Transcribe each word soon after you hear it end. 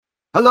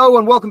Hello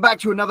and welcome back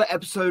to another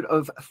episode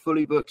of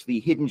Fully Booked, the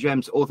Hidden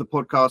Gems author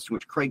podcast in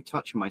which Craig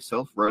Touch and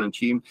myself, Roland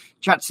Hume,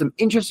 chat some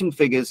interesting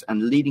figures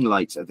and leading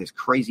lights of this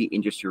crazy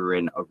industry we're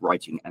in of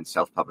writing and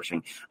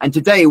self-publishing. And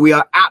today we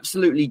are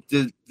absolutely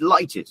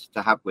delighted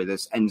to have with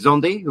us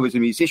Nzondi, who is a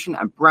musician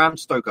and Bram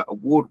Stoker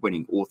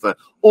award-winning author,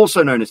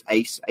 also known as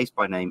Ace, Ace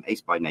by name,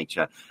 Ace by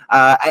nature.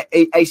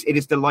 Ace, it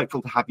is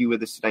delightful to have you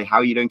with us today. How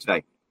are you doing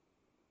today?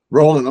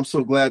 Roland, I'm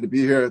so glad to be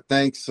here.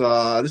 Thanks.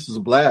 This is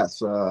a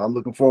blast. I'm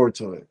looking forward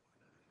to it.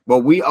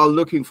 Well, we are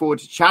looking forward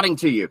to chatting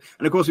to you.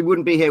 And of course, we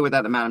wouldn't be here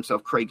without the man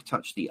himself, Craig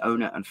Touch, the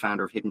owner and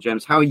founder of Hidden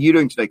Gems. How are you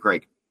doing today,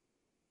 Craig?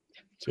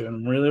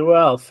 Doing really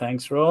well.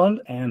 Thanks,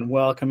 Roland, and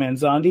welcome,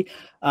 Nzondi.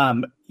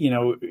 I'm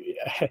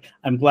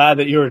glad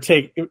that you were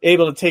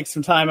able to take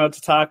some time out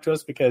to talk to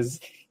us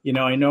because,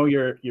 I know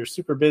you're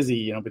super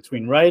busy,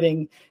 between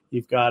writing.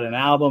 You've got an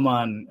album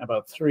on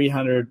about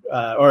 300,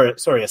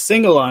 a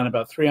single on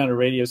about 300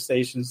 radio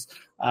stations.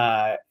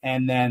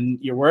 And then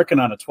you're working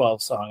on a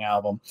 12-song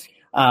album.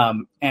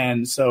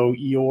 And so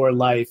your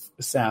life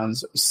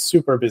sounds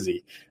super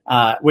busy,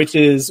 which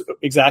is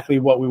exactly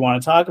what we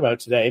want to talk about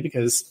today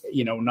because,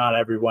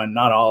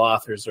 not all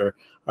authors are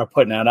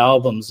putting out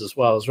albums as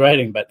well as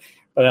writing, but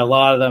a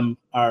lot of them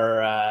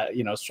are,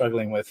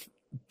 struggling with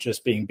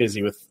just being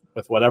busy with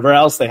whatever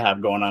else they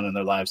have going on in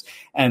their lives.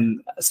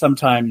 And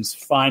sometimes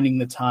finding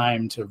the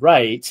time to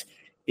write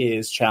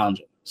is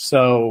challenging.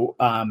 So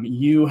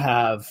you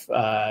have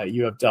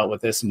dealt with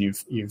this, and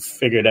you've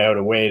figured out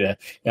a way to.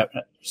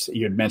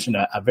 You had mentioned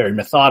a very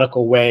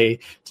methodical way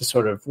to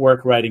sort of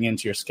work writing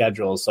into your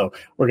schedule. So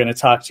we're going to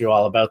talk to you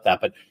all about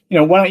that. But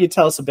why don't you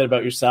tell us a bit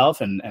about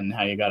yourself and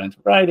how you got into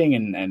writing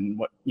and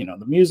what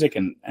the music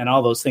and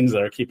all those things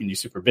that are keeping you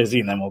super busy,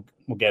 and then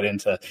we'll get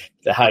into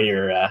how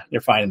you're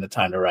finding the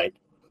time to write.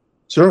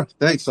 Sure,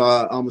 thanks.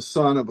 I'm a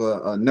son of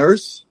a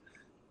nurse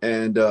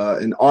and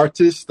an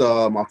artist.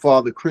 My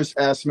father, Chris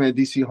Assman,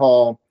 DC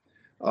Hall,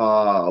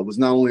 was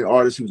not only an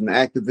artist, he was an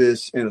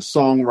activist and a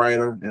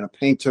songwriter and a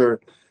painter.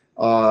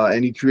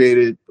 And he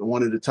created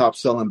one of the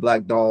top-selling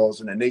black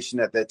dolls in the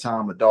nation at that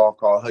time, a doll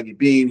called Huggy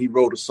Bean. He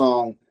wrote a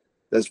song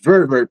that's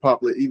very, very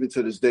popular even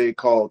to this day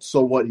called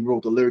So What. He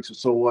wrote the lyrics of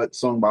So What,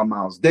 sung by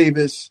Miles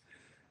Davis.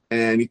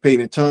 And he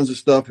painted tons of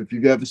stuff. If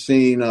you've ever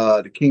seen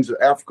the Kings of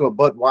Africa,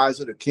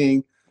 Budweiser, the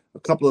King, a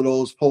couple of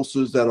those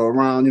posters that are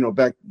around,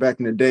 back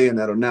in the day and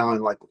that are now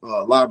in like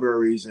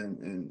libraries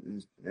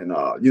and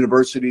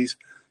universities.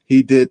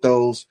 He did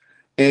those.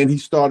 And he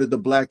started the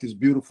Black is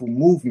Beautiful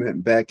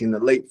movement back in the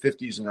late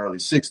 50s and early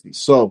 60s.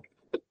 So,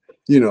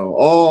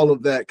 all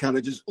of that kind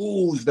of just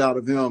oozed out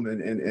of him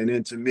and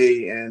into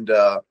me. And,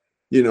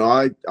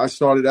 I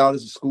started out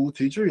as a school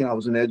teacher. I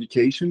was in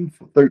education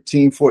for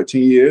 13,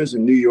 14 years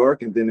in New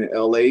York and then in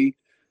LA.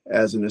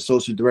 As an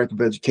associate director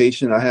of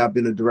education. I have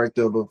been a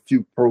director of a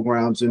few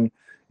programs in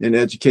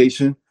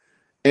education.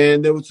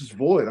 And there was this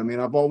void. I mean,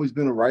 I've always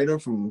been a writer,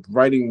 from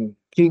writing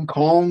King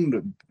Kong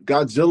to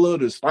Godzilla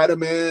to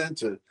Spider-Man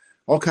to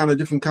all kind of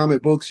different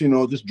comic books,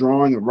 just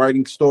drawing and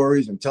writing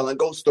stories and telling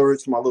ghost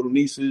stories to my little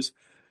nieces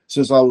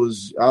since I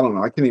was, I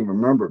can't even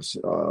remember,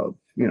 since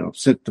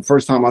the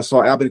first time I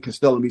saw Abbott and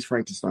Costello meets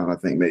Frankenstein, I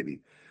think maybe.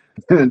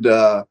 And,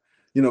 I've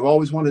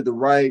always wanted to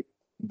write,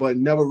 but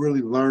never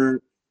really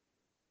learned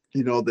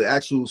the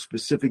actual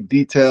specific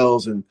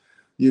details and,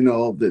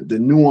 the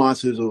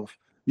nuances of,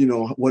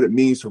 what it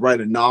means to write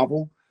a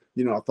novel.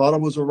 I thought I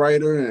was a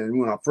writer. And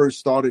when I first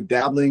started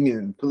dabbling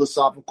in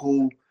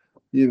philosophical,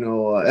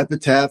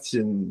 epitaphs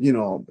and,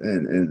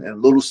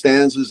 and little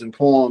stanzas and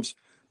poems,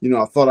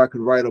 I thought I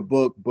could write a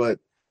book. But,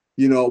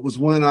 it was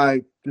when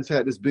I just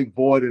had this big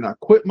void and I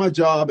quit my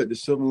job at the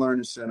Civil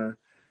Learning Center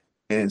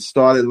and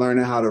started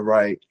learning how to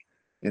write.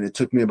 And it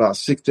took me about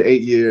 6 to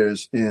 8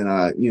 years. And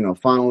I,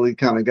 finally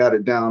kind of got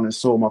it down and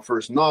sold my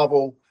first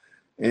novel.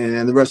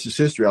 And the rest is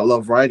history. I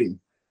love writing,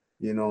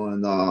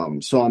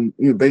 and so I'm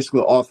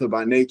basically an author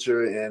by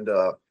nature. And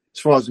as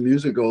far as the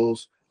music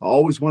goes, I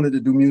always wanted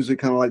to do music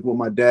kind of like what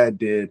my dad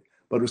did.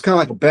 But it was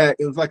kind of like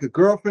it was like a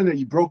girlfriend that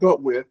you broke up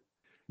with.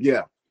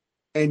 Yeah.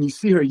 And you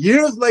see her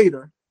years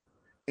later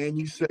and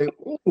you say,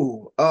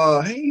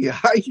 "Oh, hey,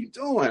 how you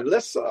doing?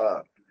 Let's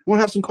want to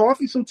have some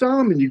coffee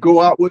sometime?" And you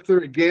go out with her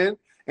again.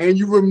 And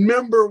you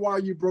remember why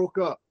you broke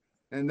up.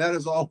 And that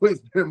has always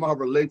been my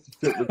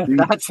relationship with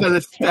music. That's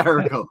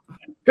hysterical.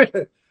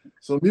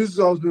 So music's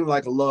always been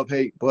like a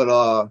love-hate.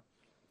 But,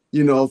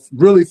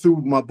 really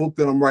through my book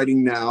that I'm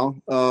writing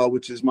now,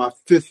 which is my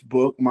 5th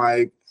book,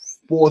 my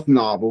 4th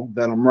novel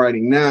that I'm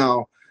writing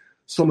now,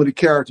 some of the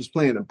characters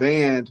play in a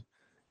band.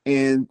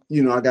 And,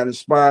 I got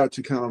inspired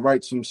to kind of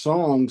write some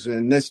songs.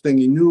 And next thing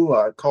you knew,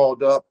 I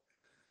called up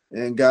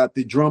and got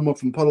the drummer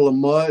from Puddle of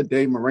Mud,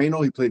 Dave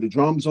Moreno. He played the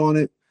drums on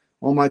it.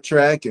 On my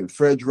track, and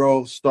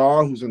Fredro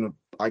Starr, who's in an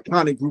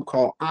iconic group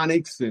called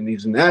Onyx, and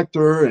he's an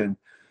actor, and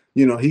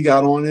he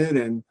got on it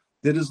and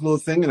did his little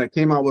thing, and I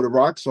came out with a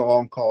rock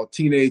song called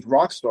Teenage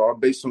Rock Star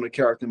based on the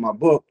character in my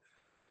book,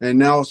 and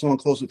now it's on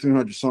close to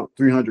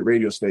 300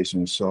 radio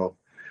stations. So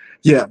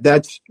yeah,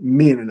 that's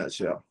me in a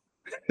nutshell.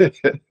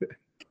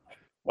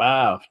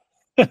 Wow.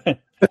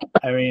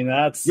 I mean,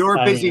 you're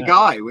a busy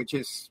guy, which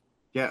is,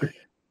 yeah.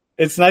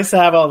 It's nice to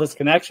have all these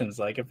connections.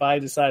 Like if I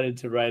decided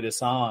to write a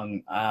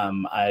song,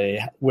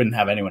 I wouldn't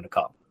have anyone to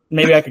call.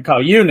 Maybe I could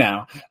call you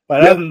now,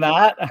 but other than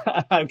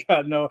that, I've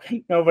got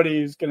nobody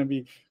who's going to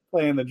be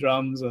playing the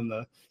drums and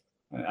the.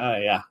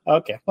 Yeah.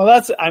 Okay. Well,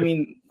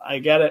 I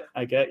get it.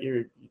 I get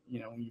you've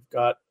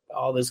got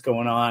all this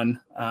going on,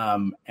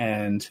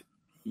 and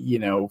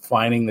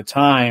finding the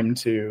time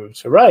to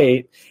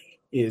write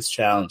is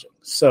challenging.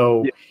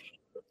 So,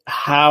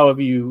 how have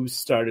you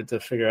started to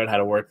figure out how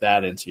to work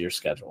that into your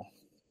schedule?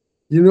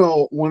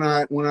 When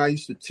I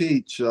used to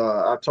teach,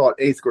 I taught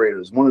 8th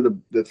graders. One of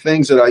the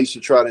things that I used to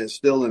try to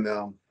instill in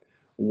them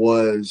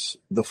was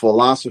the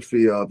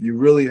philosophy of you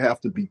really have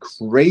to be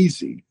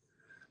crazy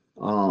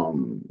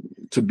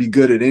to be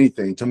good at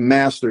anything, to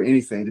master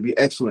anything, to be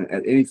excellent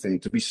at anything,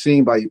 to be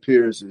seen by your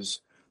peers as,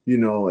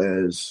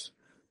 as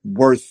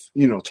worth,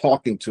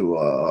 talking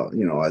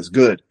to, as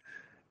good.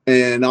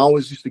 And I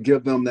always used to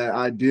give them that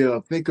idea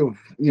of, think of,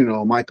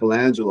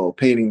 Michelangelo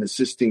painting the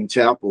Sistine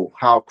Chapel,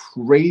 how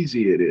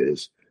crazy it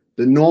is.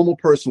 The normal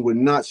person would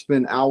not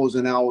spend hours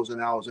and hours and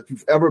hours. If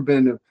you've ever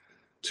been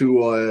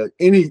to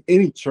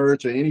any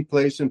church or any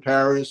place in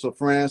Paris or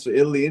France or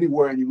Italy,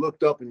 anywhere, and you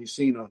looked up and you've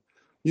seen a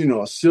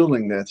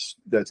ceiling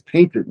that's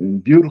painted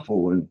and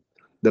beautiful, and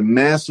the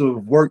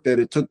massive work that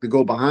it took to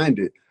go behind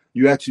it,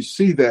 you actually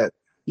see that,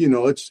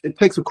 it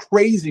takes a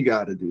crazy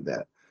guy to do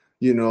that.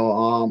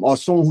 Or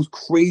someone who's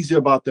crazy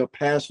about their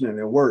passion and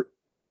their work.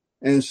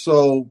 And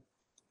so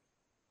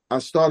I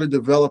started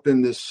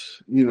developing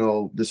this,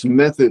 this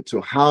method to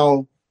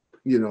how,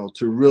 to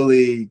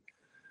really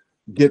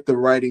get the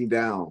writing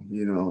down,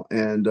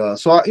 and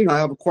so I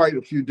have quite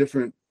a few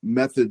different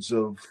methods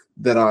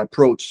that I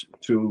approach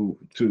to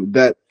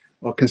that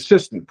are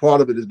consistent.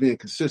 Part of it is being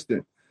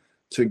consistent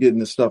to getting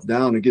the stuff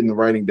down and getting the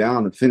writing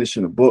down and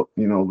finishing a book,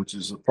 which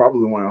is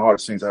probably one of the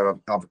hardest things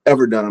I've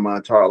ever done in my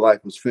entire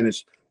life, was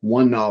finish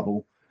one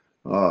novel,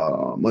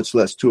 much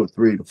less 2 or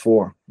 3 to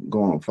 4,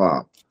 going on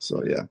 5.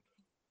 So, yeah.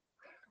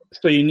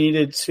 So you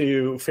needed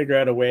to figure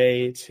out a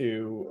way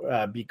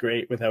to be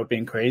great without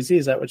being crazy.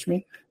 Is that what you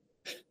mean?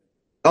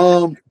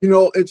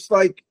 It's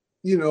like,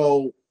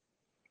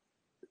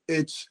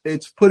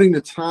 it's putting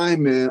the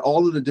time in,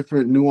 all of the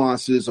different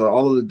nuances or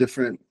all of the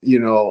different,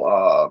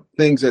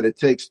 things that it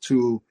takes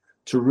to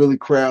really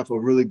craft a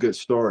really good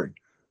story,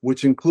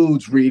 which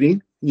includes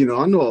reading.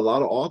 I know a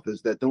lot of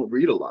authors that don't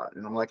read a lot,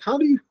 and I'm like, how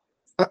do you,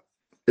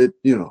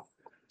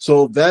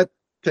 so that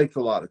takes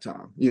a lot of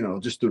time,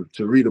 just to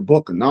read a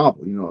book, a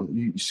novel.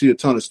 You see a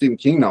ton of Stephen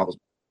King novels,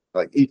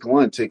 like each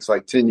one takes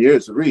like 10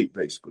 years to read,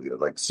 basically,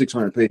 like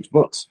 600-page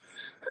books.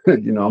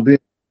 I'm being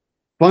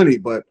funny,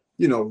 but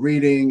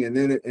reading, and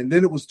then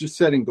it was just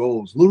setting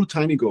goals, little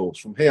tiny goals,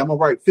 from, hey, I'm gonna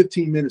write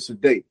 15 minutes a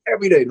day,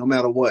 every day, no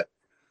matter what,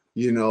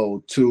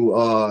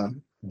 to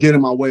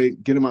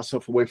getting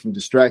myself away from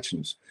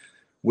distractions.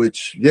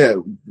 Which,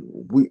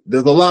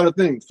 there's a lot of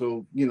things.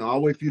 So,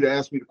 I'll wait for you to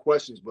ask me the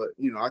questions, but,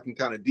 I can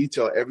kind of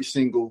detail every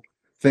single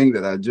thing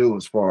that I do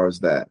as far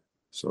as that.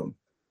 So,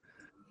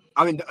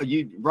 I mean,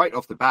 you right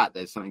off the bat,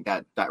 there's something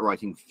that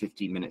writing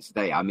 15 minutes a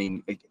day. I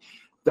mean,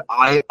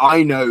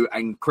 I know,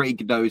 and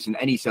Craig knows, and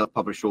any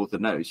self-published author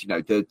knows,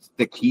 the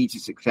key to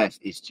success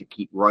is to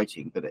keep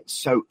writing, but it's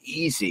so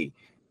easy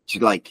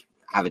to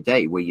have a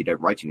day where you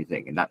don't write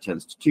anything, and that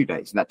turns to 2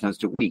 days, and that turns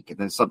to a week, and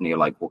then suddenly you're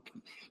like, what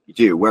can you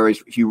do?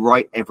 Whereas if you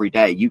write every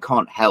day, you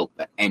can't help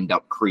but end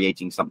up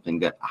creating something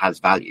that has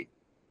value.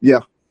 Yeah.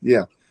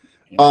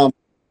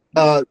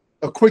 A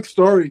quick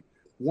story.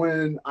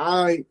 When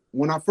I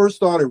first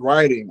started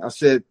writing, I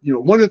said,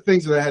 one of the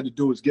things that I had to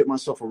do was get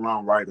myself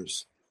around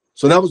writers.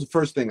 So that was the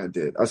first thing I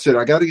did. I said,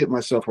 I got to get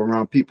myself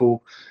around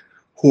people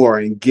who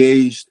are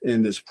engaged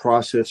in this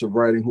process of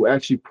writing, who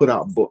actually put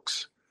out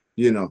books,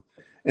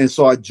 And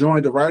so I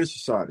joined the Writers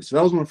Society. So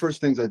that was one of the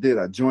first things I did.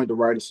 I joined the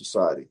Writers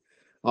Society,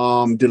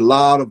 did a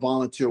lot of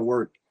volunteer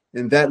work,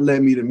 and that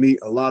led me to meet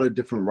a lot of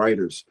different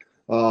writers.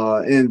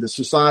 In the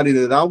society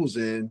that I was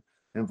in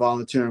and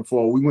volunteering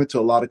for, we went to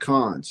a lot of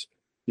cons,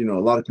 a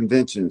lot of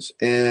conventions.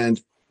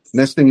 And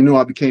next thing you know,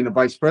 I became the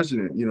vice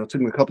president. It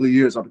took me a couple of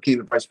years. I became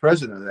the vice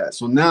president of that.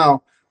 So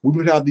now we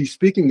would have these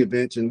speaking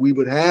events, and we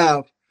would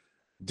have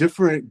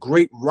different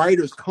great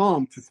writers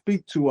come to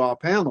speak to our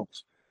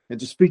panels and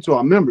to speak to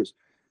our members.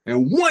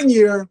 And one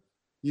year,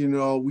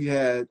 we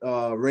had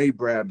Ray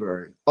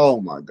Bradbury. Oh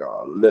my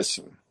God!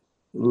 Listen.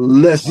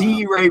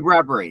 The Ray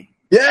Bradbury.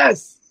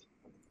 Yes.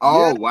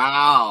 Oh yes.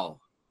 Wow!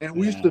 And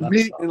we used to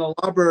meet in a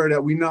library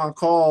that we now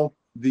call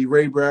the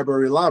Ray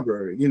Bradbury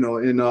Library.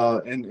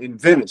 In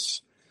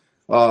Venice,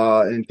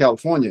 in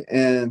California.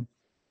 And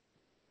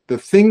the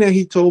thing that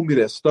he told me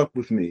that stuck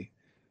with me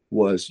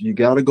was, you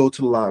got to go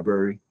to the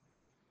library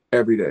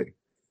every day.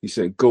 He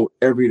said, go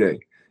every day.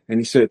 And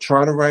he said,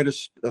 try to write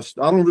I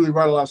don't really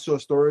write a lot of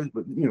short stories,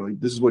 but,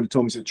 this is what he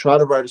told me. He said, try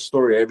to write a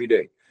story every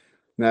day.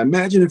 Now,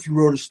 imagine if you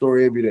wrote a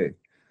story every day.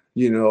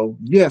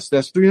 Yes,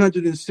 that's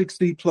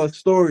 360 plus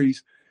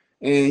stories.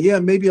 And yeah,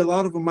 maybe a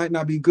lot of them might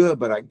not be good,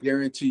 but I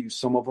guarantee you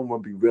some of them will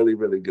be really,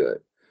 really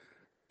good.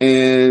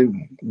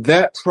 And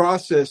that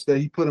process that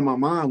he put in my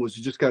mind was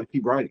you just got to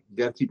keep writing. You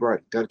got to keep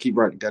writing, got to keep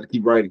writing, got to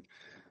keep writing,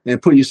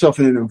 and put yourself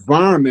in an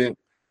environment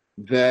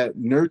that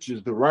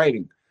nurtures the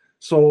writing.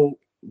 So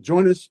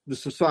joining the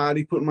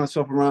society, putting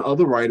myself around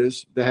other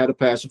writers that had a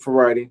passion for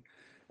writing,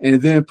 and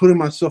then putting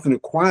myself in a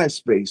quiet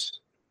space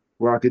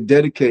where I could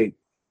dedicate,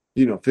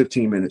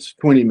 15 minutes,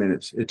 20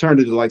 minutes. It turned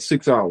into like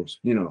 6 hours,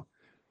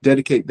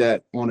 dedicate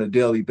that on a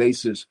daily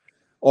basis.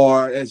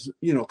 Or as,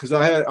 because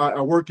I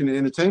work in the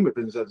entertainment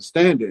business as a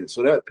stand-in.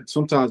 So that could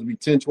sometimes be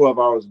 10, 12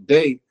 hours a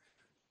day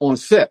on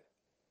set,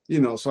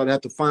 so I'd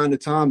have to find the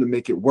time to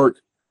make it work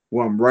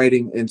while I'm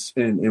writing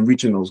and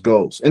reaching those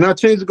goals. And I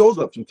change the goals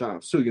up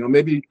sometimes too.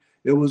 Maybe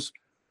it was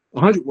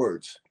 100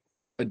 words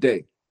a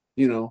day,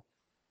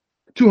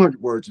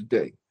 200 words a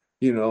day,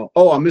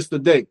 I missed a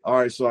day. All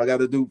right, so I got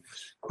to do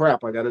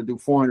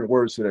 400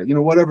 words today.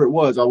 Whatever it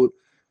was, I would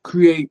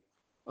create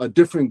a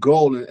different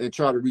goal and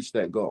try to reach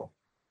that goal.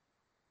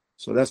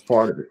 So that's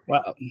part of it.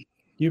 Wow.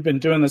 You've been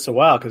doing this a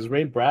while because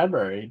Ray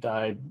Bradbury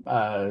died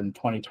in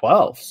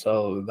 2012.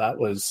 So that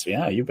was,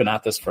 you've been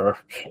at this for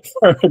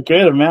a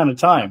good amount of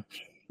time.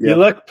 Yeah. You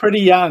look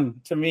pretty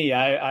young to me.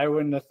 I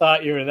wouldn't have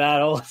thought you were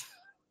that old.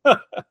 I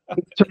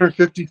turned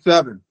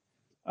 57.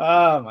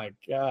 Oh, my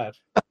God.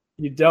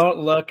 You don't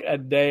look a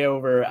day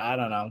over,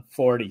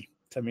 40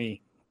 to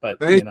me. But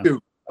Thank you.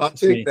 I'll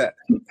take that.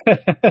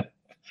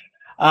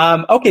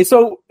 Okay,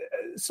 so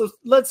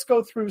let's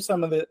go through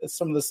some of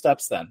the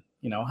steps then.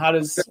 How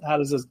does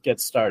this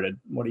get started?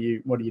 What do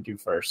you do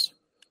first?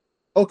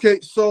 Okay,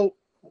 so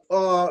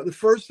the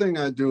first thing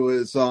I do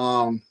is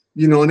and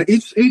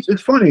each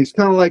it's funny. It's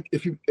kind of like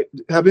if you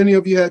have any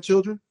of you had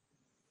children.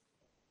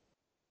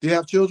 Do you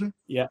have children?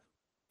 Yeah,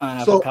 I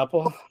have a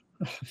couple.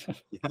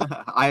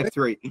 I have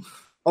 3.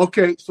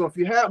 Okay, so if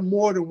you have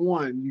more than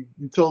one,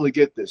 you totally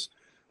get this.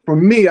 For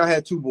me, I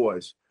had 2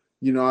 boys.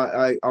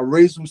 I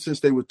raised them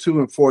since they were 2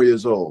 and 4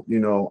 years old,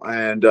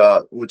 and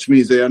which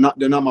means they're not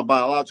my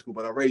biological,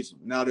 but I raised them.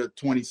 Now they're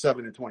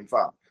 27 and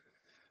 25.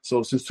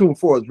 So since 2 and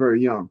 4 is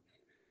very young.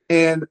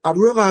 And I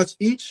realized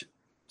each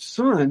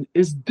son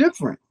is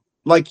different.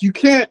 Like you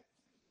try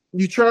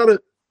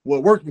to,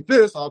 work with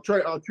this, I'll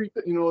treat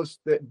it, it's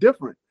that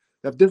different.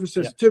 They have different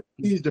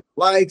sensitivities, different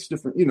likes,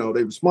 different,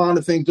 they respond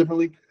to things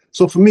differently.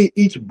 So for me,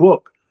 each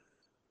book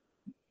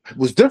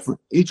was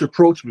different. Each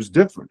approach was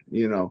different,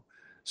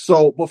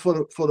 So, but for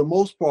the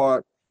most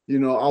part,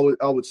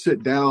 I would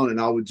sit down and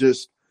I would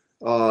just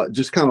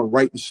kind of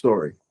write the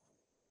story.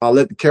 I'll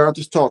let the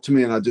characters talk to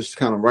me and I just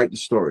kind of write the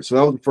story. So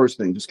that was the first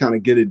thing, just kind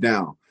of get it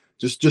down.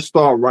 Just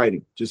start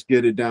writing, just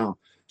get it down.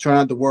 Try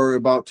not to worry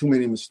about too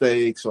many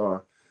mistakes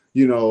or,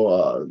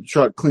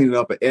 try to clean it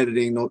up at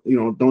editing.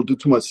 Don't do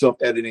too much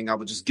self-editing. I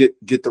would just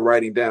get the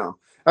writing down.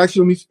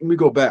 Actually, let me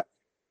go back.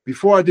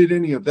 Before I did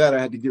any of that, I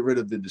had to get rid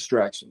of the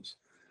distractions.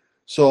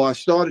 So I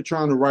started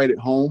trying to write at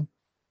home,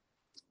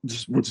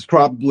 which is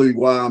probably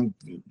why I'm,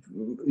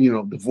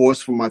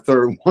 divorced from my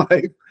third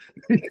wife,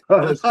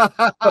 because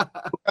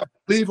I'd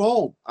leave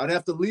home. I'd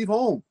have to leave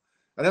home.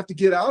 I'd have to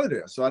get out of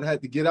there. So I'd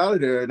have to get out of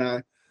there.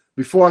 And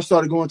before I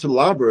started going to the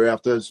library,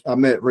 after I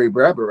met Ray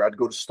Bradbury, I'd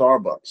go to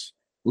Starbucks,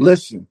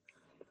 listen.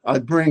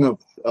 I'd bring a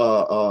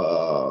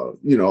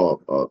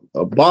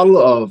bottle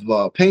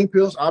of pain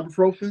pills,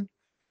 ibuprofen,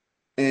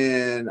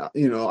 and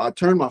I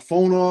turned my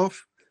phone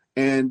off.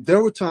 And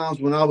there were times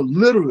when I would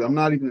literally, I'm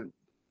not even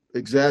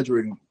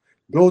exaggerating,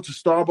 go to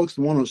Starbucks,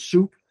 the one on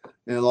Soup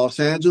in Los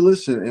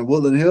Angeles and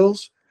Woodland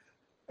Hills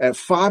at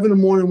 5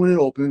 a.m. when it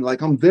opened.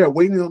 Like I'm there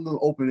waiting on them to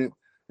open it,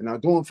 and I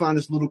go and find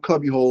this little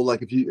cubby hole.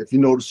 Like if you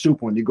know the Soup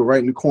one, you go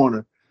right in the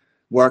corner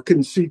where I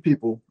couldn't see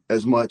people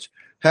as much.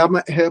 Have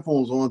my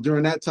headphones on.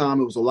 During that time,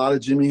 it was a lot of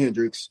Jimi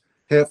Hendrix.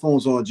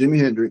 Headphones on, Jimi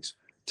Hendrix.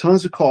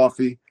 Tons of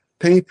coffee.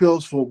 Pain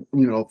pills for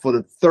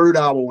the third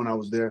hour when I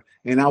was there,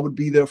 and I would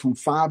be there from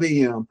 5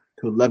 a.m.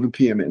 to 11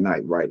 p.m. at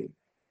night writing.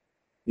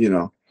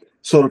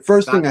 So the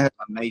first thing I had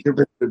to get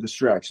rid of the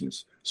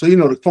distractions. So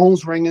the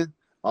phone's ringing.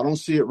 I don't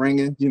see it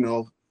ringing.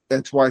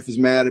 Ex-wife is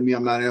mad at me.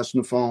 I'm not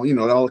answering the phone.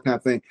 All that kind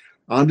of thing.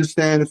 I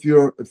understand if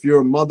you're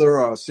a mother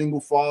or a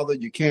single father,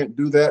 you can't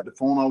do that. The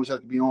phone always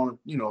has to be on.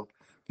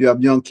 If you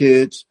have young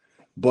kids.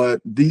 But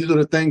these are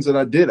the things that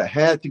I did. I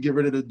had to get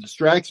rid of the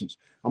distractions.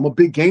 I'm a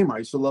big gamer. I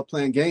used to love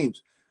playing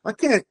games. I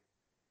can't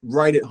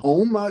write at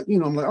home.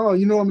 I'm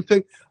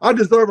like, I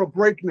deserve a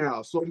break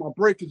now. So my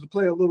break is to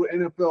play a little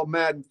NFL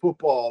Madden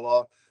football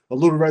or a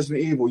little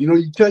Resident Evil.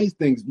 You tell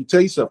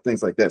yourself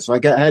things like that. So I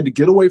had to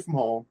get away from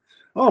home.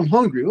 Oh, I'm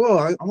hungry. Oh,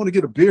 I want to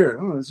get a beer.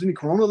 Oh, is any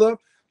Corona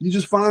left? You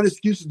just find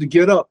excuses to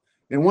get up.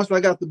 And once I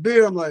got the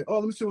beer, I'm like, oh,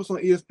 let me see what's on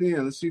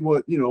ESPN. Let's see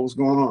what's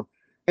going on.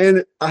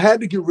 And I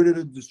had to get rid of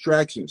the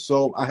distractions.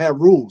 So I have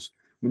rules.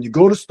 When you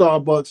go to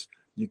Starbucks,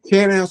 you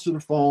can't answer the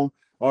phone.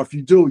 Or if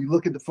you do, you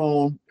look at the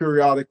phone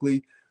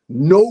periodically.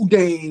 No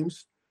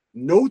games,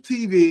 no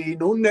TV,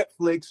 no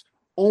Netflix,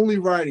 only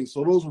writing.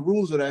 So those are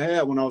rules that I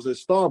had when I was at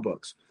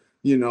Starbucks,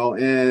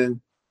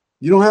 and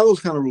you don't have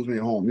those kind of rules when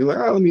you're home. You're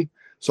like,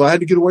 So I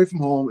had to get away from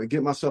home and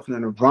get myself in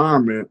an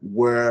environment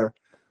where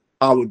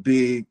I would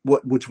be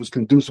which was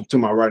conducive to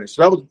my writing.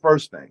 So that was the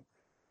first thing.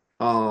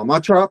 I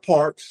tried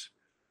parks.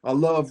 I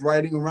love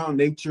writing around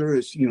nature.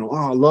 It's,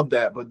 I love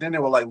that. But then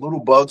there were like little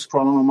bugs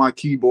crawling on my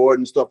keyboard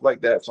and stuff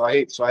like that. So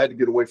I had to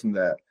get away from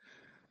that.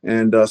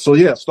 And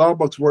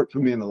Starbucks worked for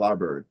me in the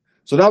library.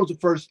 So that was the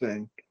first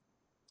thing.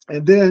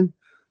 And then,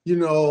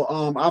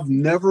 I've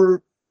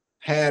never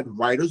had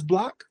writer's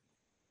block.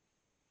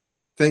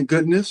 Thank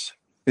goodness.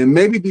 And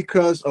maybe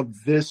because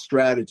of this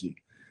strategy.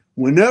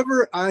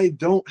 Whenever I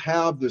don't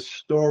have the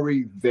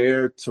story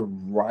there to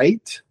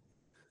write,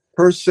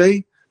 per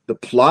se, the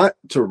plot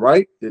to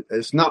write,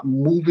 it's not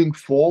moving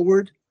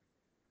forward,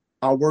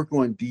 I work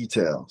on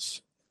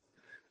details.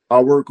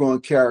 I work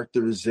on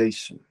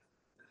characterization.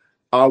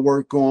 I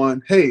work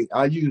on, hey,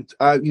 I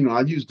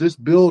use this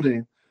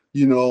building,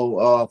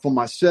 for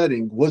my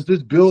setting. Was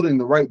this building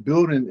the right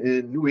building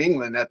in New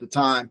England at the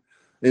time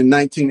in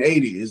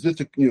 1980? Is this,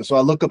 so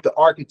I look up the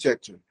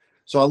architecture.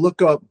 So I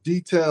look up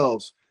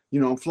details.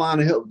 I'm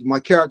flying my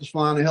character's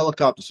flying a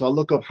helicopter. So I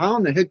look up, how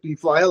in the heck do you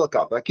fly a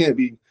helicopter? I can't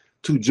be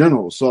too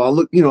general. So I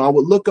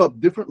would look up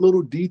different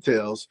little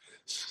details,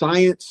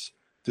 science,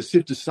 to see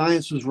if the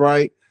science was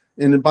right.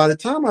 And then by the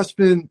time I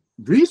spend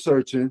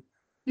researching,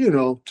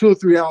 2 or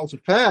 3 hours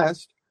have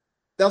passed.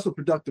 That's a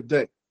productive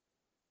day.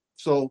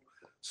 So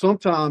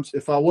sometimes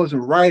if I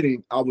wasn't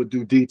writing, I would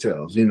do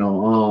details,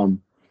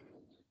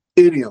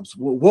 idioms.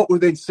 What were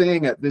they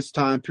saying at this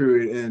time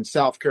period in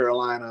South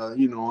Carolina,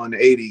 in the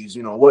 80s?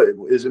 What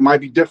is it? Might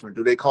be different.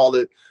 Do they call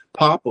it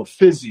pop or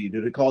fizzy?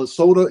 Do they call it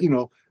soda?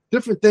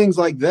 Different things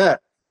like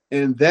that.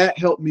 And that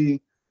helped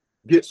me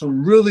get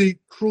some really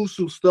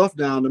crucial stuff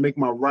down to make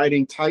my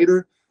writing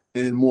tighter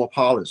and more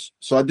polished.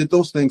 So I did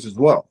those things as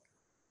well.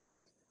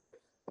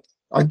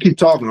 I can keep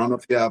talking. I don't know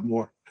if you have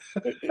more.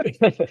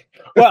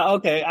 Well,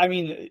 okay. I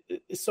mean,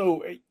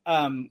 so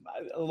a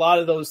lot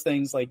of those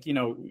things, like,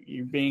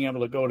 you being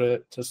able to go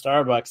to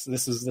Starbucks,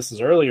 this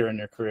is earlier in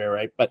your career,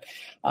 right? But,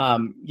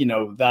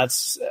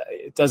 that's,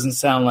 it doesn't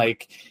sound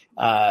like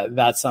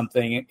that's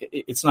something,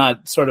 it's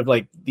not sort of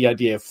like the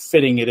idea of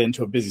fitting it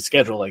into a busy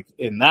schedule. Like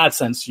in that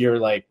sense, you're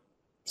like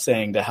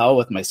saying to hell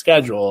with my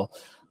schedule.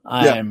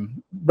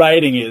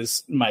 Writing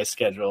is my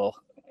schedule.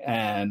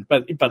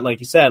 But like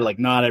you said, like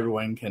not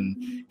everyone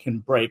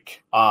can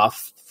break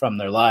off from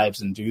their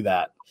lives and do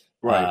that.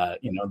 Right.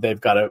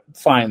 They've got to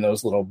find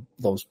those little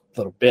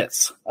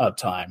bits of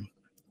time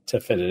to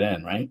fit it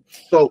in. Right.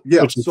 So,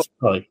 yeah.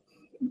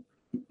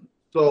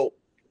 So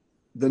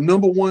the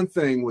number one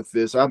thing with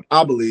this,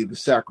 I believe,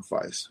 is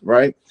sacrifice.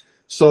 Right.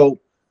 So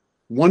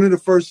one of the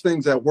first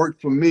things that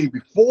worked for me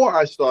before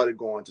I started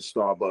going to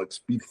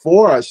Starbucks,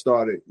 before I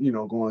started,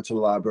 going to the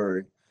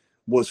library,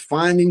 was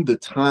finding the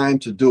time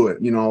to do it.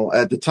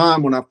 At the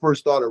time when I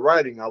first started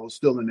writing, I was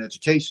still in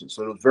education.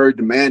 So it was very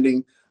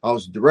demanding. I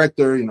was a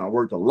director, I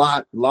worked a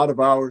lot of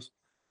hours.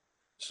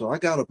 So I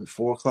got up at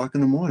 4:00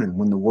 in the morning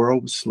when the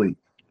world was asleep.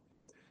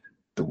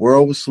 The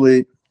world was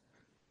asleep,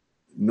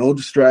 no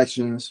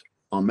distractions.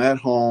 I'm at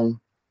home.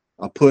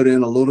 I put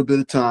in a little bit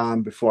of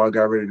time before I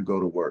got ready to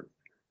go to work.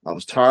 I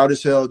was tired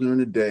as hell during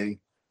the day,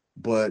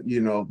 but,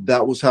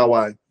 that was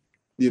how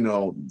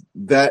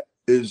that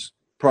is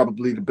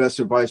probably the best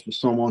advice for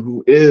someone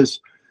who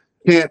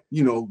can't,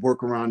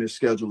 work around their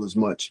schedule as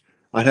much.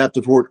 I'd have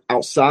to work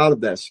outside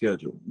of that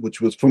schedule, which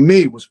was, for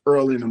me, was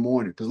early in the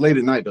morning, because late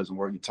at night doesn't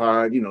work. You're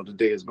tired, the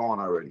day is gone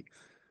already.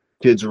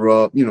 Kids are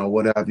up,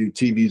 what have you,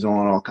 TV's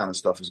on, all kind of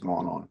stuff is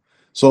going on.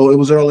 So it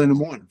was early in the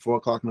morning,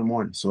 4:00 in the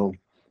morning. So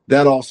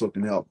that also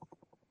can help.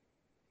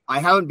 I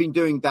haven't been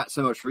doing that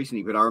so much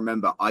recently, but I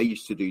remember I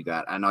used to do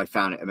that, and I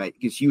found it amazing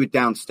because you were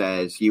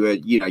downstairs, you were,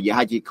 you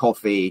had your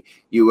coffee,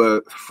 you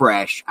were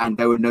fresh, and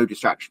there were no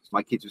distractions.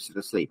 My kids were still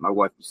asleep. My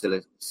wife was still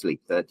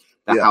asleep. The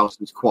house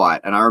was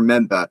quiet. And I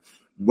remember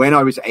when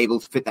I was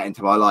able to fit that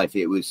into my life,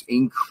 it was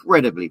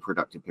incredibly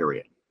productive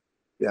period.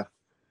 Yeah.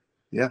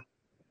 Yeah.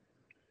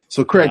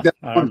 So Craig,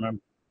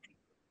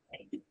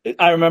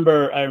 I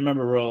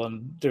remember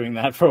Roland doing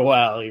that for a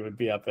while. He would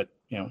be up at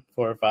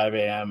 4 or 5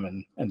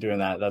 a.m. and doing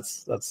that.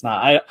 That's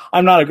not.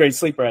 I'm not a great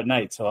sleeper at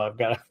night, so I've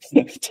got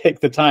to take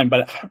the time.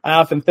 But I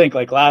often think,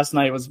 like, last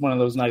night was one of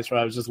those nights where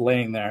I was just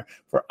laying there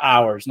for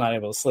hours, not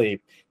able to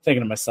sleep,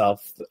 thinking to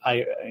myself,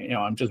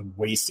 I'm just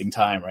wasting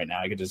time right now.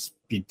 I could just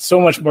be so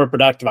much more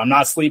productive. I'm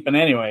not sleeping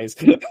anyways.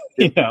 I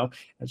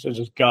should have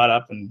just got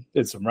up and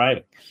did some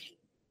writing.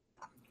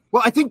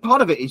 Well, I think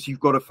part of it is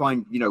you've got to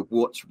find,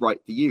 what's right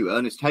for you.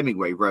 Ernest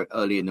Hemingway wrote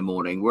early in the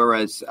morning,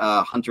 whereas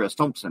Hunter S.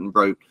 Thompson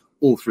wrote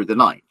all through the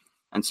night.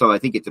 And so I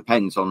think it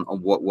depends on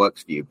what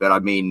works for you. But I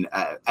mean,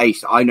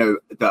 Ace, I know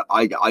that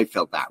I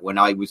felt that when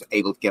I was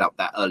able to get up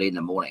that early in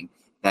the morning,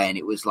 then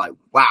it was like,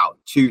 wow,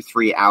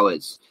 2-3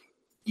 hours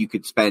you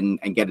could spend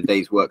and get a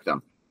day's work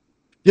done.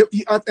 Yep.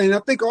 And I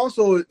think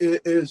also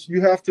is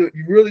you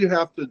really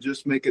have to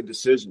just make a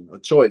decision, a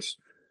choice.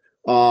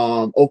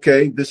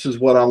 Okay, this is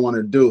what I want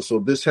to do. So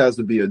this has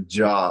to be a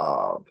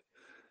job,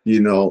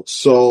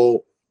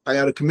 so I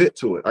got to commit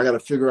to it. I got to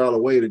figure out a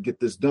way to get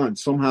this done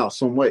somehow,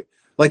 some way.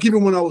 Like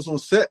even when I was on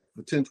set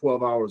for 10,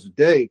 12 hours a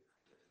day,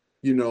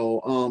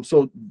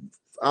 so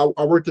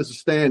I worked as a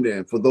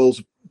stand-in for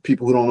those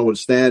people who don't know what a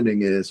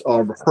standing is,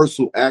 a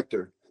rehearsal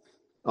actor.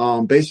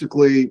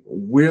 Basically,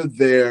 we're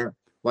there.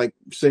 Like,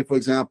 say for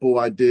example,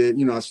 I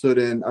stood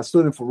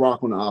in for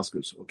Rock on the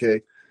Oscars.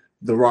 Okay,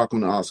 the Rock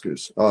on the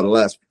Oscars,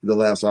 the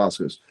last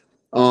Oscars.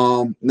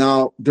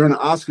 Now during the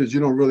Oscars, you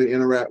don't really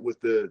interact with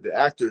the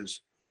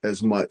actors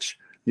as much,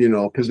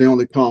 because they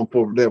only come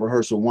for their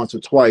rehearsal once or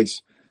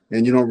twice,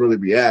 and you don't really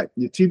react.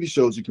 Your TV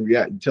shows, you can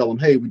react. You tell them,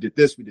 hey, we did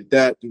this, we did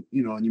that, and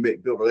you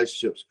build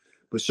relationships.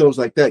 But shows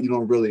like that, you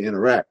don't really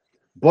interact.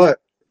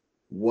 But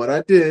what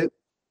I did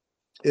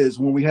is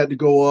when we had to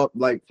go up,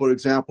 like, for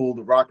example,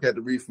 The Rock had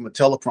to read from a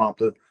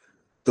teleprompter,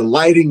 the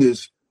lighting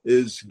is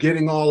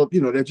getting all of,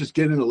 they're just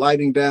getting the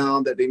lighting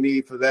down that they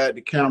need for that.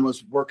 The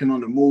camera's working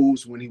on the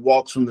moves when he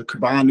walks from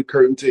behind the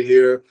curtain to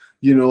here,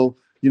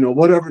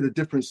 whatever the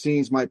different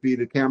scenes might be,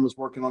 the camera's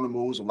working on the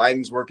moves, the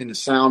lighting's working, the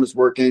sound is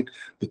working,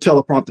 the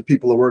teleprompter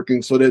people are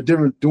working. So they're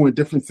doing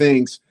different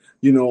things,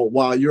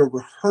 while you're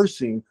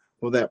rehearsing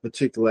for that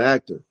particular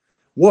actor.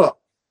 Well,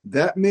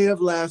 that may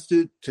have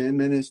lasted 10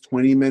 minutes,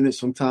 20 minutes,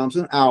 sometimes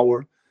an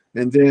hour,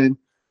 and then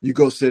you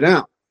go sit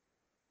down.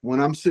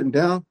 When I'm sitting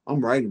down,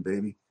 I'm writing,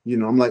 baby.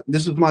 I'm like,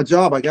 this is my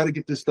job. I got to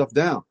get this stuff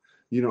down.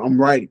 I'm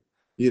writing.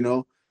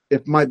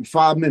 It might be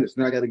 5 minutes,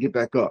 then I got to get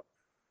back up.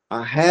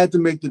 I had to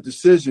make the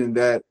decision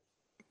that,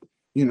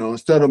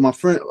 instead of my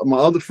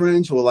other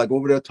friends who are like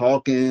over there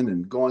talking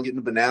and going getting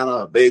a banana,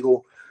 a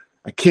bagel,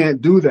 I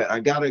can't do that.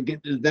 I got to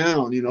get this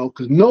down,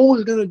 because no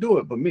one's going to do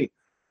it but me.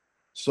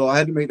 So I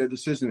had to make that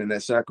decision and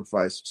that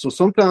sacrifice. So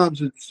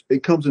sometimes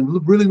it comes in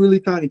really, really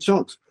tiny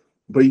chunks,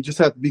 but you just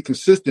have to be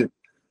consistent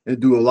and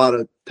do a lot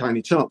of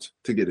tiny chunks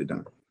to get it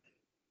done.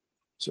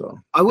 So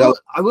I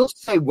will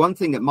say one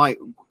thing that might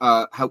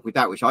help with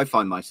that, which I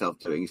find myself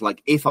doing, is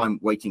like if I'm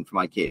waiting for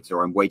my kids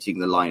or I'm waiting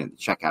the line at the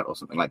checkout or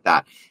something like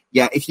that.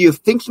 Yeah, if you're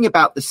thinking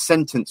about the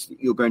sentence that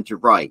you're going to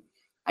write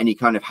and you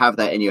kind of have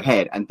that in your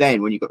head, and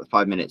then when you've got the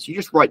 5 minutes, you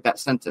just write that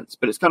sentence.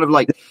 But it's kind of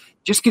like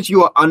just because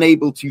you are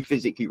unable to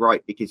physically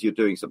write because you're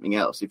doing something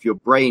else, if your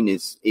brain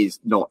is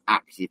not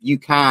active, you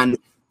can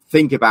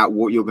think about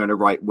what you're going to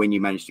write when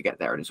you manage to get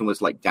there. And it's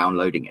almost like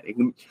downloading it.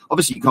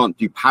 Obviously, you can't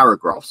do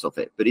paragraphs of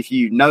it, but if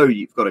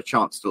you've got a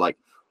chance to like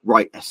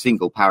write a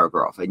single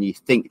paragraph and you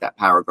think that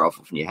paragraph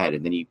off in your head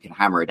and then you can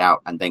hammer it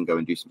out and then go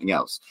and do something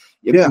else,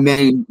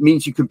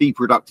 means you can be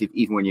productive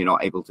even when you're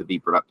not able to be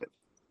productive.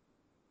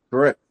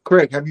 Correct.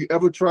 Craig, have you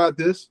ever tried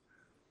this?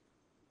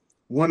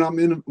 I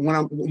only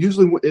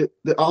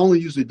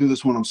usually do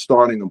this when I'm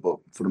starting a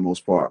book for the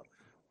most part.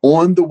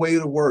 On the way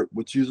to work,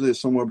 which usually is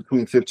somewhere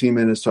between 15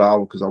 minutes to an hour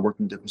because I work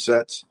in different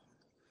sets,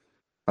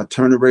 I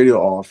turn the radio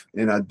off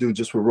and I do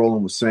just what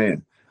Roland was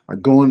saying. I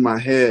go in my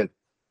head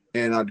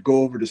and I'd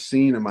go over the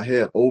scene in my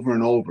head over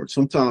and over.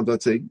 Sometimes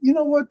I'd say, you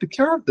know what, the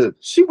character,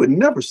 she would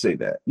never say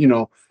that,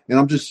 and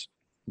I'm just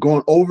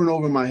going over and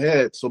over in my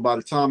head. So by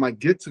the time I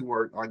get to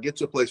work, I get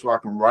to a place where I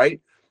can write,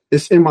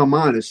 it's in my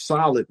mind, it's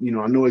solid.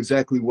 I know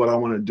exactly what I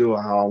want to do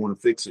or how I want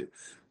to fix it.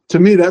 To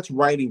me, that's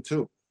writing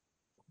too,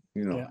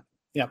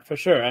 Yeah, for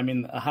sure. I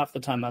mean, half the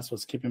time that's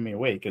what's keeping me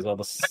awake is all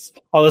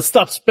the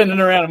stuff spinning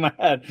around in my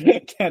head.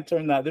 Can't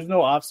turn that. There's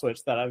no off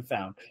switch that I've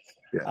found.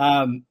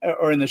 Yeah.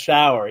 Or in the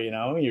shower,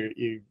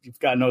 you've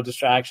got no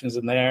distractions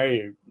in there.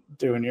 You're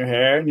doing your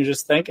hair and you're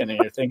just thinking, and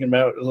you're thinking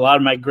about a lot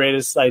of my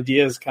greatest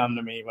ideas come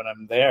to me when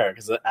I'm there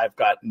because I've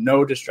got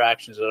no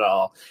distractions at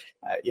all.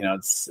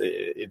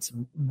 It's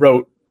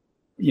rote.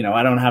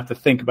 I don't have to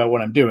think about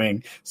what I'm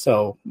doing.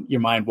 So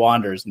your mind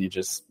wanders and you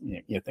just,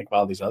 you think about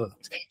all these other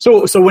things.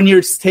 So when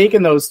you're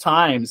taking those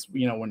times,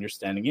 when you're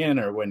standing in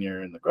or when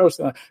you're in the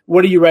grocery,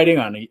 what are you writing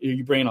on? Are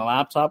you bringing a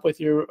laptop with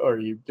you or are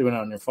you doing it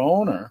on your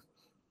phone or?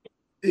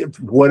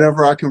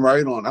 Whatever I can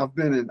write on. I've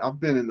been in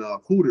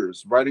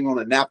Hooters writing on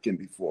a napkin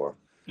before.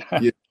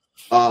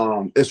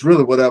 It's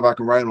really whatever I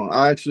can write on.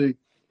 I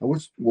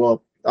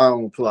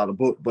don't pull out a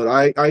book, but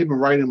I even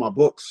write in my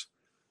books,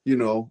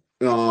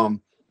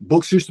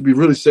 books used to be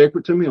really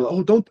sacred to me. Like,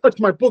 oh, don't touch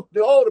my book.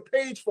 Oh, the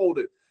page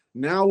folded.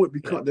 Now it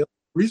becomes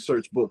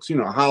research books,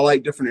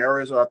 highlight different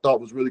areas that I thought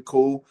was really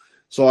cool.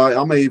 So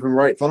I may even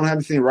write, if I don't have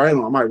anything to write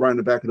on, I might write in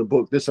the back of the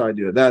book, this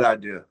idea, that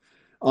idea.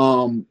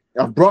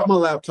 I've brought my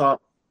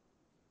laptop,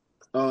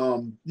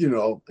 and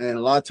a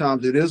lot of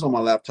times it is on my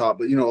laptop,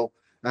 but,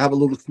 I have a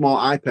little small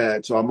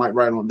iPad, so I might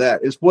write on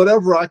that. It's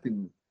whatever I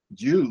can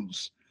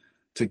use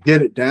to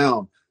get it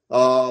down.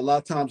 A lot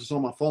of times it's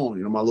on my phone,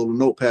 my little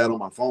notepad on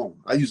my phone.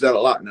 I use that a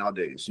lot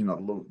nowadays, the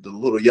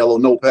little yellow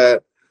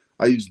notepad.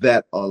 I use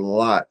that a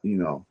lot,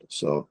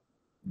 so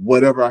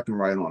whatever I can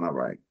write on, I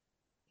write.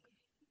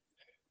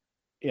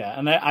 Yeah.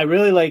 And I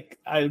really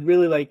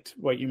liked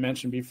what you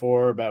mentioned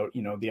before about,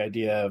 the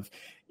idea of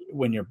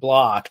when you're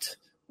blocked,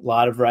 a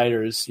lot of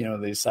writers, they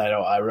decide,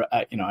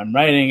 I'm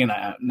writing and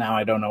now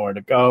I don't know where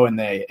to go. And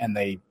they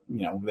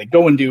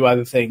go and do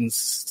other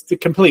things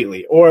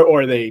completely,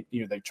 or they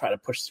try to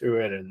push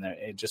through it and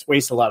it just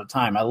wastes a lot of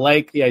time. I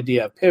like the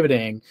idea of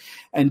pivoting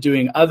and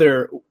doing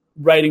other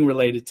writing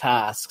related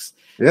tasks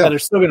that are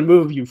still going to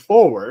move you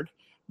forward,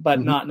 but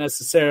not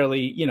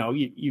necessarily,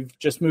 you've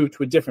just moved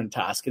to a different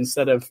task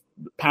instead of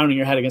pounding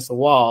your head against the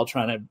wall,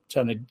 trying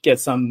to get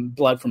some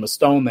blood from a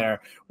stone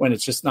there when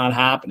it's just not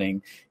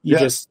happening. You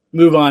just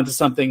move on to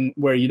something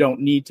where you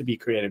don't need to be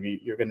creative.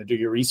 You're going to do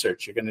your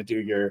research. You're going to do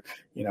your,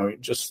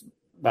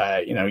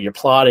 your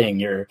plotting,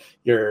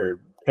 your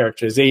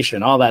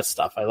characterization, all that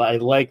stuff. I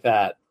like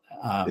that,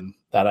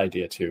 that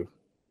idea too.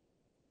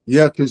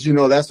 Yeah. Cause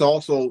that's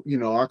also,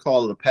 I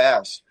call it a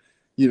pass.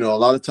 A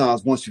lot of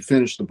times once you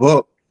finish the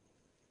book,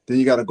 then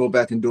you got to go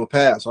back and do a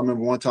pass. I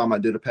remember one time I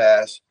did a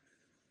pass,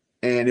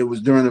 and it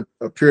was during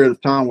a period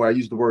of time where I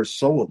used the word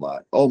 "so" a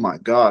lot. Oh my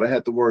God, I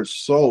had the word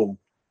 "so"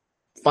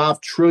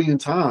 5 trillion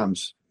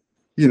times,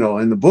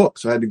 in the book.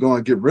 So I had to go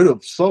and get rid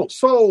of so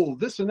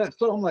this and that.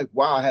 So I'm like,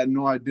 wow, I had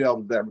no idea I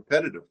was that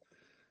repetitive.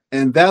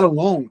 And that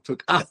alone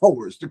took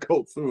hours to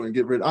go through and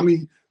get rid of. I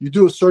mean, you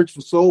do a search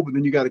for "so," but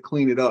then you got to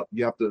clean it up.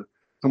 You have to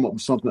come up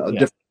with something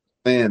different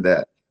than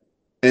that.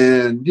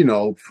 And,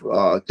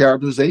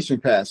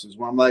 characterization passes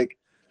where I'm like,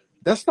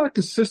 that's not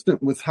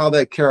consistent with how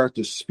that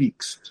character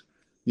speaks.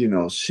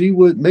 She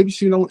won't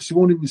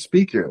even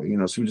speak here.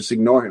 She would just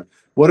ignore him,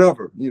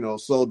 whatever,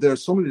 so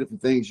there's so many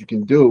different things you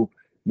can do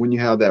when you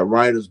have that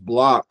writer's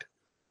block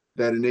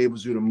that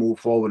enables you to move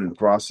forward in the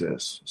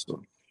process.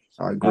 So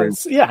I agree.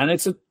 And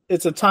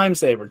it's a time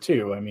saver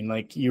too. I mean,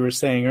 like you were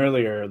saying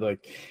earlier,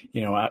 like,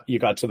 you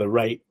got to the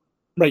write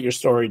your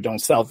story, don't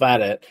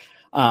self-edit.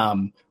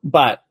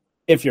 But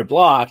if you're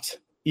blocked,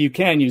 you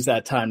can use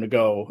that time to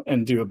go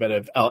and do a bit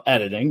of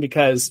editing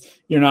because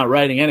you're not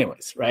writing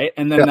anyways, right?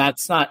 And then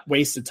that's not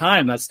wasted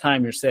time. That's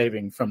time you're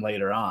saving from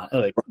later on.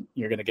 Like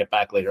you're going to get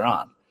back later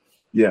on.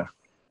 Yeah.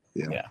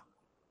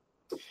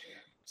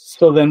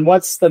 So then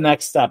what's the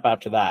next step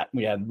after that?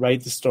 We had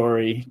write the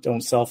story,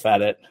 don't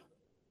self-edit.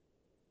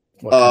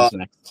 What comes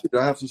next? Do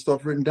I have some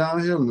stuff written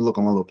down here? Let me look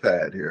on my little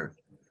pad here.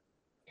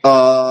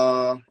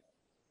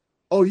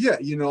 Oh yeah,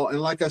 and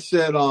like I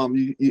said, I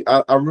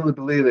really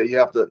believe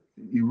that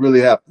you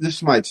really have,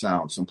 this might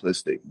sound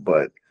simplistic,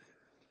 but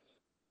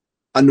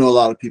I know a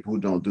lot of people who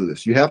don't do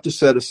this. You have to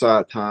set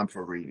aside time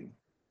for reading.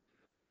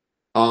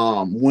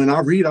 When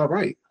I read, I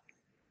write.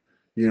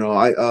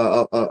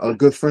 A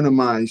good friend of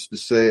mine used to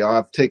say,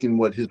 I've taken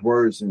what his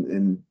words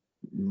and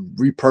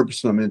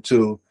repurposed them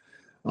into,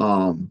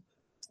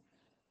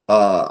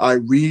 I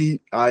read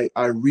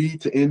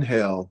to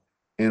inhale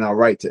and I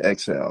write to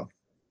exhale.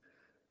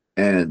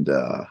 And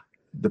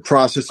the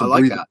process of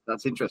breathing. That.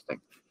 That's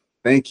interesting.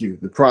 Thank you.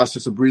 The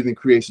process of breathing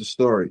creates a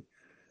story.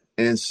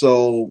 And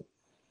so,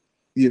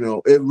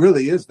 it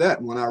really is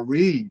that. When I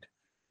read,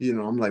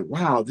 I'm like,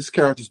 wow, this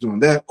character's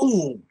doing that.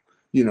 Oh,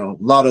 a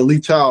lot of Lee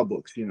Child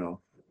books, I don't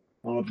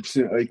know if you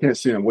see, you can't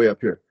see him way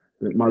up here.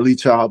 My Lee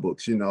Child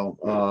books,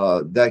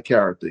 that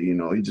character,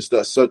 he just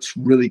does such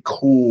really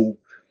cool,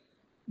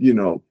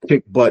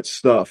 kick butt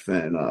stuff.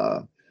 And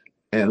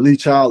Lee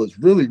Child is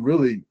really,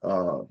 really,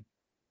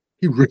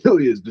 he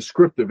really is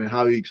descriptive in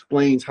how he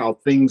explains how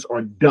things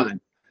are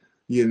done,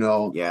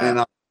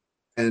 Yeah.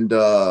 And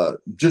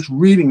just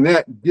reading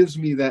that gives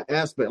me that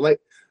aspect. Like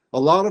a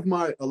lot of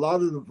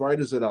the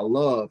writers that I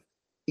love,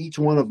 each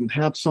one of them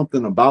have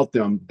something about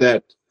them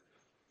that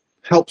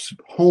helps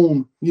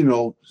hone,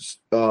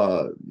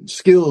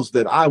 skills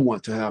that I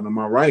want to have in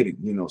my writing.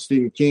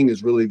 Stephen King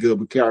is really good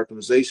with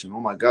characterization.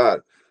 Oh my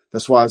God.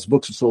 That's why his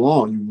books are so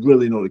long. You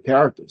really know the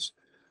characters.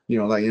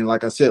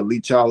 Like I said,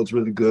 Lee Child is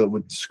really good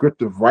with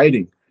descriptive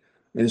writing.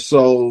 And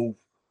so,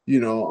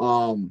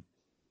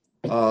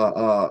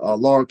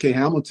 Laura K.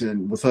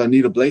 Hamilton with her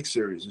Anita Blake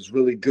series is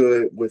really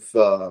good with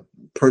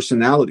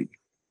personality,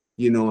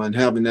 and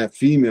having that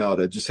female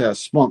that just has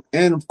spunk.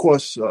 And of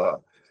course,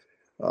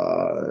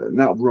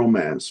 not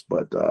romance,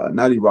 but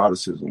not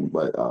eroticism,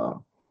 but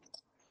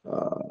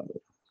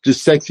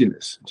just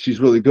sexiness. She's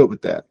really good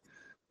with that.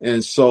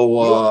 And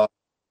so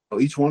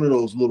each one of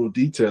those little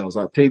details,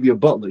 Octavia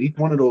Butler, each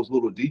one of those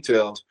little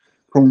details,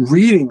 from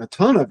reading a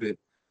ton of it,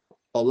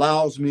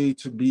 allows me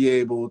to be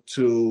able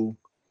to,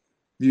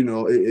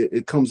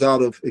 it comes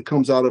out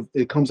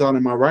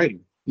in my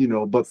writing,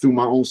 but through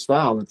my own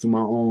style and through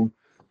my own,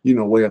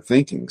 way of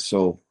thinking.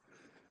 So,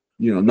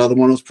 another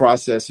one of those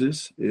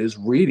processes is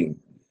reading.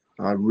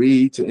 I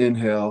read to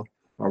inhale,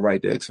 I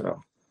write to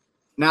exhale.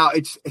 Now,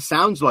 it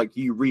sounds like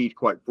you read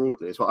quite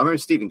broadly as well. I remember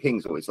Stephen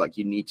King's always like,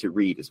 you need to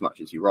read as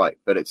much as you write,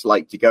 but it's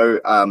like to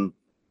go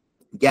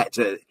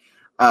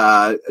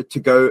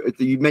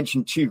you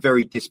mentioned 2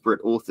 very disparate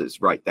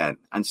authors right then.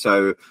 And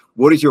so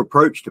what is your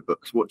approach to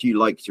books? What do you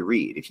like to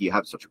read if you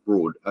have such a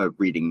broad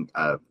reading?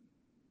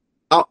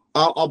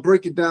 I'll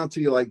break it down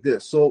to you like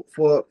this. So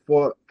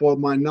for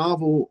my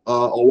novel,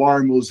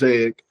 Awari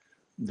Mosaic,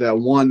 that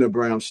won the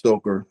Bram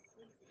Stoker,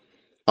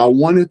 I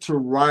wanted to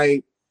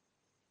write.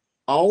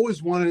 I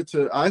always wanted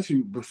to,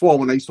 actually, before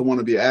when I used to want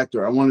to be an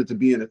actor, I wanted to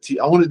be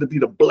I wanted to be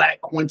the Black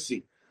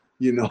Quincy.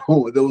 There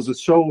was a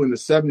show in the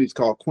 70s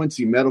called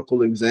Quincy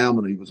Medical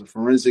Examiner. He was a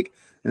forensic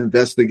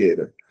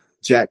investigator,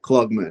 Jack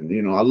Klugman.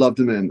 I loved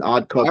him in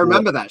Odd Couple. I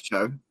remember that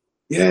show.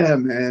 Yeah,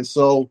 man.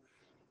 So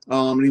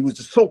And he was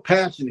just so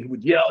passionate. He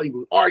would yell, he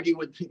would argue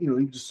with, he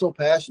was just so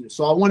passionate.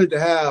 So I wanted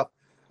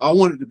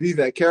to be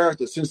that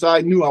character. Since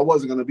I knew I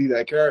wasn't going to be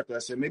that character, I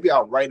said, maybe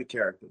I'll write a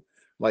character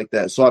like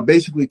that. So I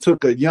basically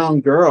took a young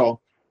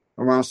girl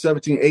around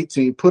 17,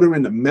 18, put her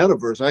in the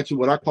metaverse, actually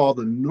what I call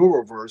the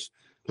neuroverse,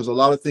 because a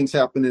lot of things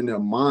happen in their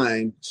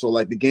mind. So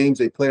like the games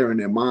they play are in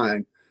their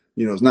mind,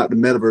 it's not the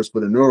metaverse,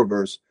 but the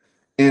neuroverse.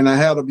 And I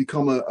had to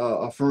become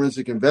a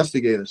forensic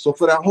investigator. So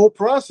for that whole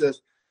process,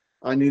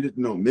 I needed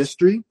to know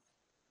mystery.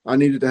 I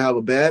needed to have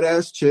a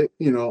badass chick,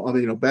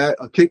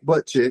 a kick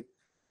butt chick.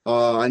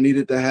 I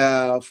needed to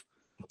have,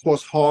 of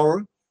course,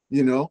 horror,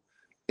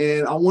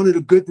 and I wanted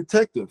a good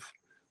detective.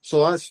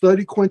 So I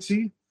studied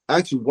Quincy,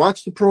 actually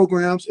watched the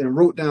programs and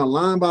wrote down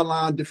line by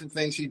line different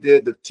things he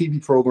did, the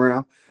TV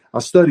program. I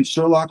studied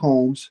Sherlock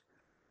Holmes.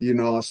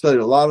 I studied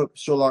a lot of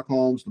Sherlock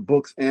Holmes, the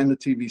books and the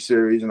TV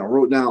series, and I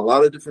wrote down a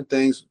lot of different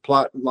things,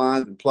 plot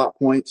lines and plot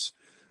points.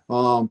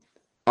 I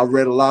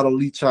read a lot of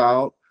Lee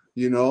Child.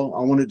 I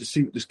wanted to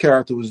see what this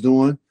character was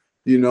doing,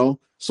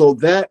 So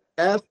that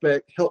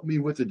aspect helped me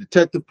with the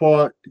detective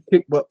part, the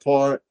kick butt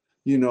part,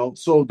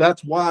 So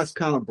that's why it's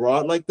kind of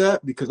broad like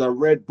that, because I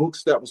read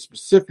books that were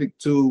specific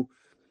to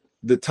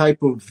the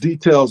type of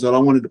details that I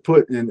wanted to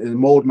put and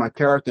mold my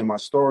character and my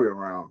story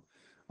around.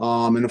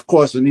 And of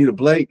course, Anita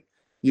Blake,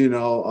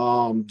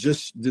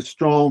 just this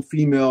strong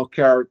female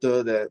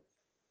character that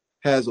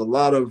has a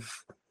lot of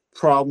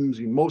problems,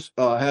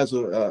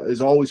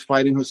 is always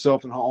fighting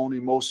herself and her own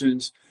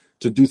emotions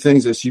to do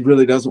things that she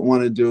really doesn't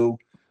want to do,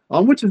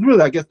 which is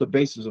really, I guess, the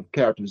basis of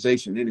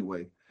characterization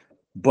anyway.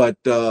 But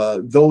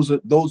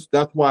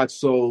that's why it's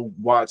so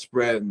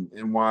widespread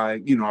and why,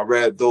 I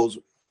read those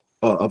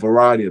a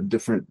variety of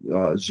different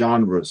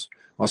genres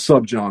or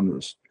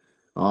subgenres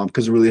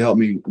because it really helped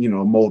me,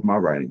 mold my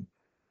writing.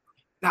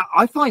 Now,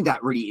 I find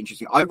that really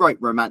interesting. I write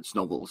romance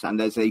novels, and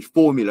there's a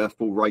formula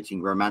for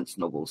writing romance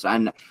novels.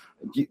 And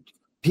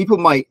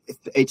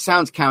it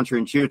sounds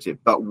counterintuitive,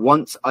 but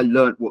once I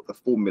learned what the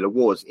formula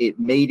was, it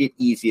made it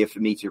easier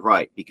for me to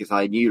write, because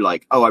I knew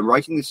I'm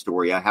writing this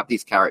story. I have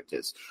these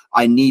characters.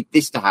 I need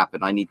this to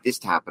happen. I need this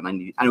to happen.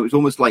 And it was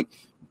almost like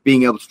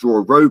being able to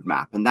draw a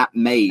roadmap, and that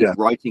made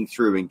writing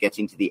through and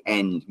getting to the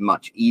end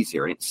much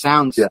easier. And it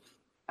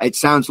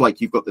sounds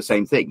like you've got the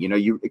same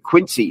thing.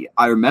 Quincy,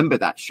 I remember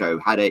that show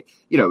had it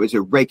was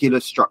a regular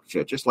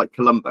structure, just like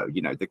Columbo,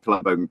 the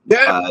Columbo,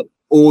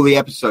 all the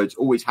episodes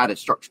always had a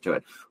structure to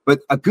it.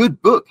 But a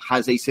good book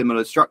has a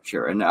similar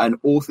structure, and an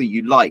author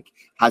you like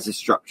has a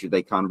structure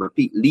they kind of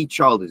repeat. Lee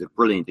Child is a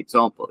brilliant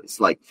example. It's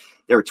like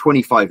there are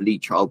 25 Lee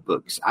Child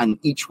books, and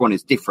each one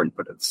is different,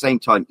 but at the same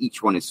time,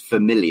 each one is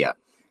familiar.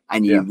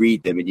 And you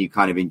read them and you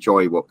kind of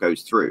enjoy what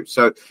goes through.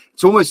 So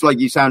it's almost like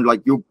you sound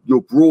like your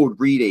broad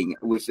reading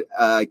was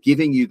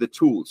giving you the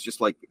tools,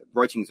 just like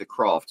writing is a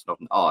craft,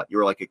 not an art.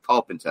 You're like a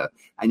carpenter,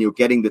 and you're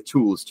getting the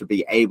tools to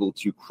be able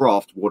to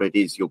craft what it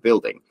is you're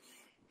building.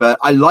 But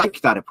I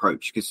like that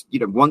approach because,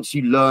 once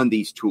you learn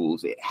these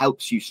tools, it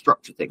helps you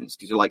structure things,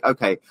 because you're like,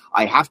 okay,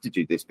 I have to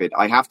do this bit.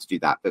 I have to do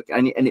that bit.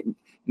 And it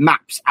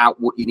maps out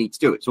what you need to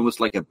do. It's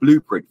almost like a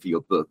blueprint for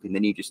your book. And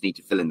then you just need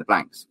to fill in the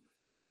blanks.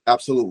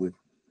 Absolutely.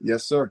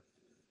 Yes, sir.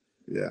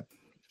 Yeah.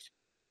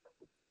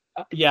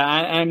 Yeah,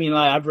 I mean,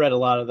 I've read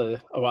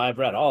I've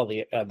read all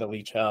the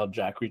Lee Child,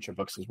 Jack Reacher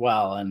books as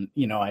well, and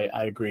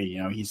I agree.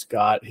 He's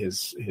got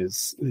his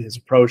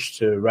approach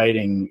to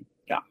writing.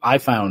 I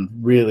found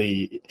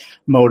really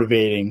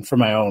motivating for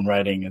my own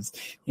writing. Is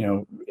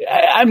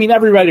I mean,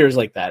 every writer is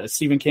like that.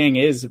 Stephen King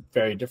is a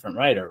very different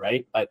writer,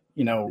 right? But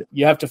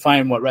you have to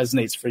find what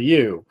resonates for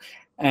you,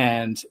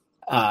 and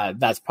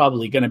that's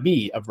probably going to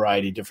be a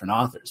variety of different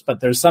authors. But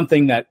there's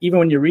something that even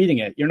when you're reading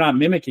it, you're not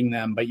mimicking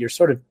them, but you're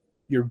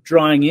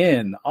drawing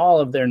in all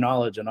of their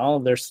knowledge and all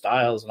of their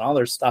styles and all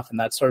their stuff. And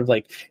that's sort of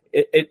like,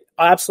 it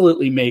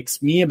absolutely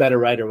makes me a better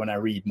writer when I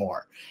read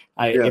more.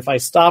 If I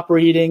stop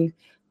reading,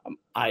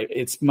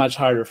 it's much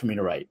harder for me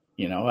to write.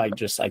 I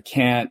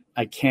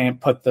can't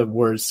put the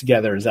words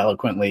together as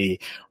eloquently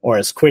or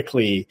as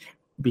quickly,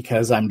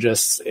 because I'm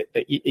just,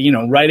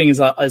 writing is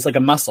like a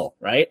muscle,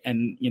 right?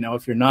 And,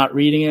 if you're not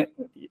reading it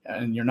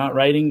and you're not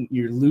writing,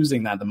 you're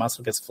losing that. The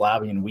muscle gets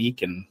flabby and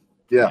weak, and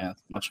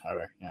it's much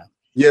harder. Yeah.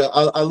 Yeah.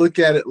 I look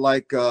at it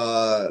like,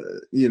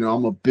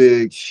 I'm a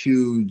big,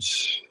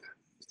 huge,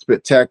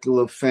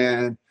 spectacular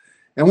fan.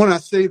 And when I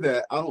say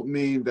that, I don't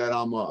mean that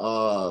I'm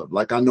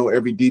I know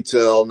every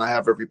detail and I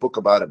have every book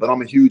about it, but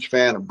I'm a huge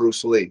fan of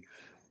Bruce Lee.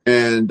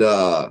 And,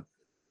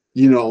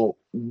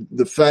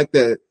 the fact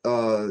that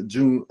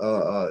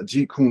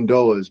Jeet Kune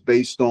Do is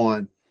based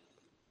on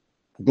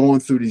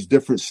going through these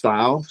different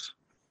styles,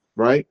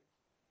 right?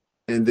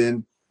 And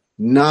then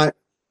not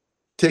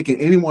taking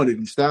any one of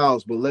these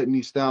styles, but letting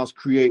these styles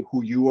create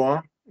who you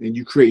are, and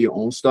you create your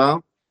own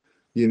style.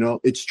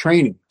 It's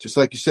training. Just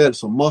like you said,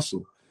 it's a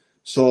muscle.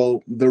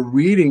 So the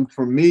reading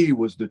for me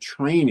was the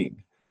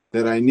training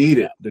that I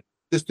needed, the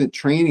consistent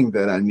training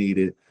that I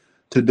needed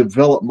to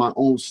develop my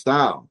own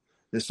style.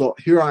 And so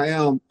here I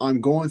am,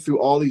 I'm going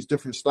through all these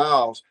different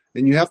styles,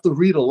 and you have to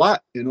read a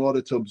lot in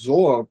order to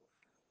absorb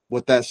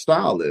what that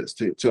style is.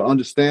 To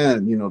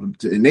understand,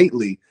 to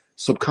innately,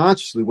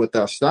 subconsciously what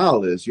that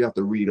style is, you have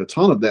to read a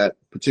ton of that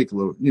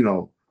particular,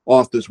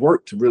 author's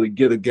work to really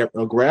get a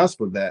grasp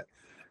of that.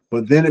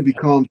 But then it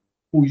becomes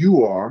who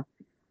you are,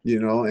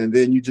 and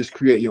then you just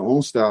create your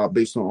own style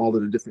based on all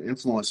of the different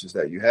influences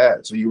that you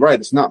had. So you're right,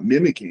 it's not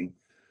mimicking.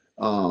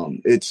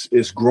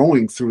 It's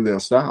growing through their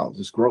styles.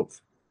 It's growth.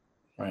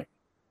 Right.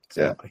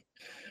 Exactly. Yeah.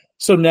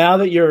 So now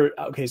that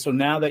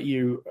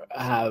you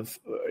have,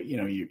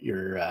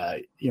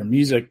 your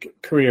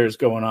music career is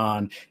going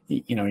on,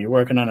 you're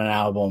working on an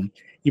album,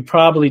 you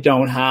probably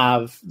don't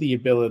have the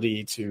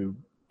ability to,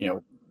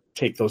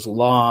 take those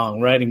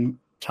long writing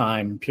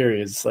time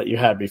periods that you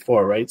had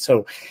before, right?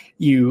 So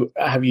you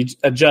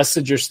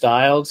adjusted your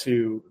style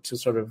to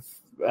sort of,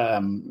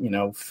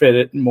 fit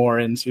it more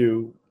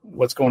into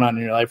what's going on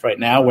in your life right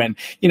now, when,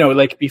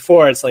 like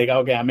before it's like,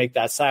 okay, I make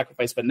that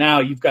sacrifice, but now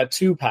you've got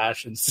two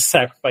passions to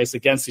sacrifice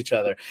against each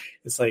other.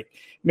 It's like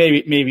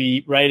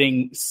maybe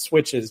writing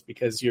switches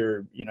because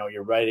you're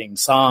writing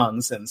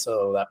songs, and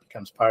so that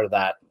becomes part of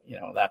that,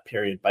 that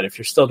period. But if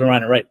you're still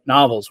trying to write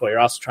novels while you're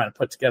also trying to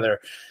put together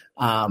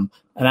an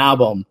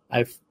album,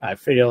 I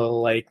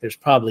feel like there's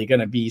probably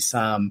going to be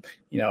some,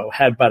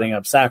 headbutting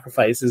of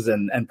sacrifices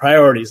and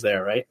priorities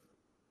there, right?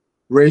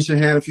 Raise your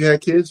hand if you had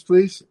kids,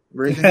 please.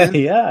 Raise your hand.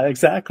 Yeah,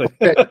 exactly.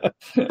 Okay.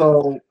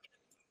 So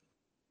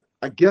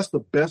I guess the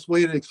best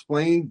way to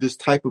explain this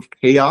type of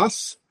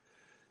chaos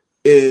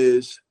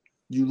is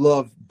you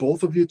love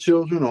both of your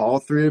children, or all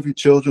three of your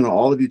children, or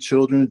all of your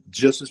children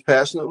just as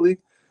passionately.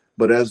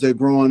 But as they're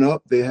growing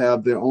up, they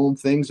have their own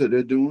things that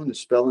they're doing. The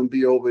spelling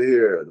bee over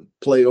here, the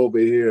play over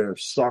here,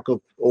 soccer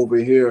over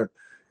here.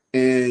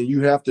 And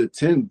you have to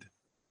attend.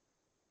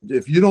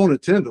 If you don't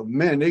attend them,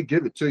 man, they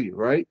give it to you,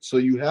 right? So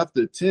you have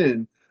to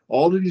attend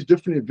all of these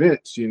different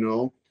events,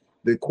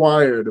 the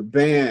choir, the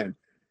band,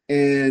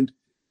 and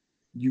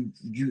you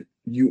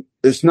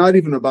it's not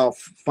even about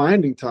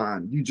finding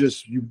time. You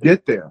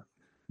get there.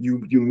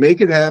 You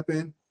make it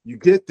happen. You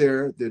get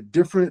there. There are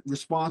different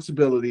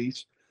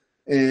responsibilities,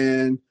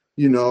 and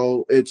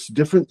it's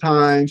different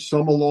times.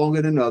 Some are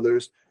longer than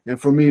others. And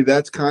for me,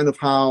 that's kind of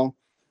how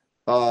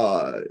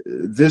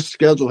this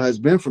schedule has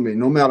been for me.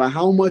 No matter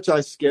how much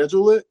I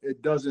schedule it,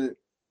 it doesn't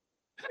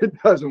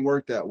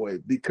work that way,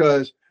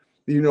 because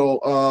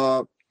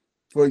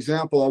for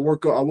example, I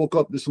woke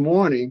up this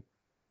morning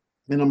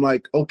and I'm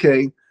like,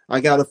 okay,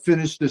 I got to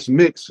finish this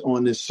mix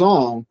on this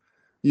song,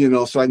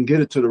 so I can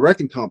get it to the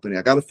record company.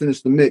 I got to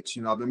finish the mix.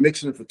 I've been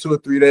mixing it for 2 or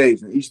 3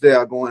 days, and each day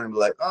I go in and be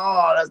like,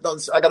 oh,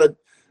 I got to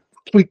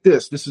tweak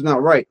this. This is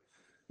not right.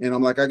 And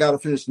I'm like, I got to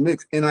finish the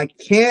mix. And I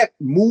can't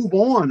move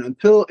on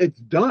until it's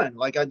done.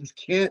 Like, I just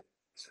can't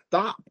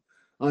stop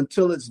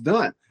until it's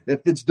done. If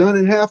it's done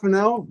in half an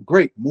hour,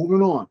 great,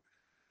 moving on.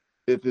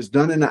 If it's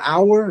done in an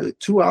hour,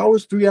 2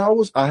 hours, 3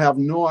 hours, I have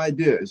no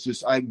idea. It's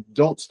just, I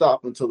don't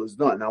stop until it's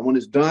done. Now, when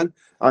it's done,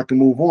 I can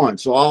move on.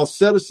 So I'll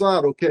set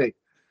aside, okay,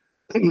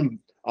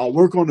 I'll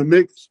work on the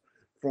mix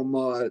from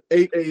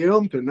 8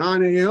 a.m. to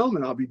 9 a.m.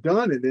 and I'll be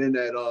done. And then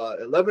at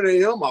 11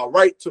 a.m., I'll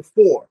write to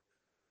 4.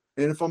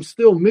 And if I'm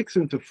still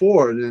mixing to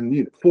 4,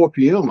 then 4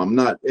 p.m., I'm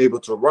not able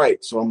to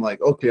write. So I'm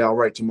like, okay, I'll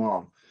write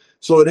tomorrow.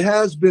 So it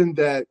has been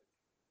that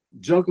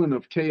juggling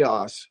of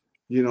chaos,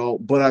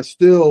 but I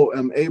still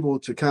am able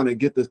to kind of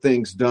get the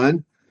things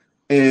done.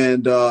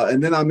 And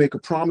then I make a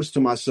promise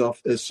to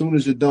myself, as soon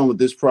as you're done with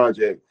this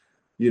project,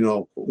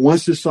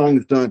 once this song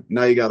is done,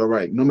 now you got to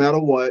write. No matter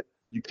what,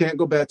 you can't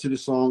go back to the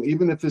song.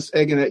 Even if it's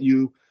egging at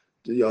you,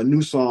 a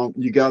new song,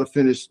 you got to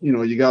finish,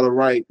 you got to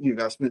write, you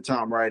got to spend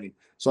time writing.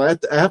 So I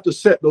have to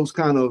set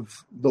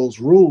those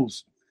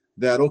rules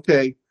that,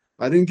 okay,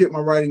 I didn't get my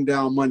writing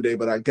down Monday,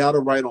 but I got to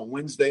write on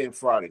Wednesday and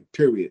Friday,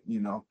 period,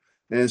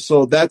 And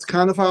so that's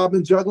kind of how I've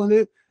been juggling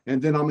it.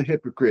 And then I'm a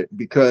hypocrite,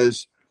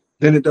 because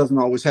then it doesn't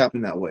always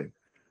happen that way.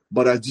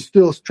 But I just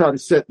still try to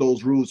set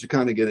those rules to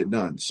kind of get it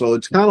done. So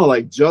it's kind of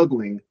like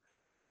juggling,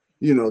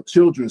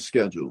 children's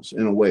schedules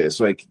in a way.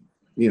 It's like,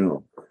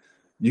 you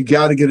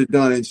got to get it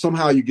done, and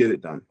somehow you get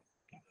it done.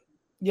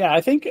 Yeah,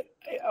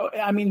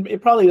 I mean,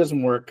 it probably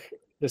doesn't work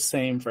the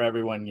same for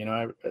everyone.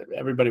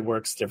 Everybody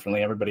works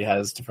differently. Everybody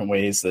has different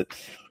ways that,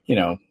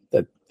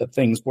 that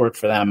things work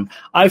for them.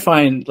 I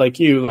find, like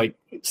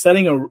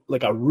setting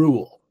a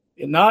rule,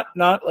 not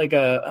like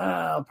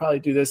I'll probably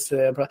do this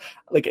today.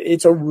 Like,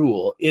 it's a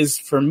rule is,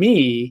 for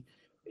me,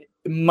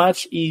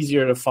 much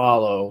easier to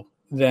follow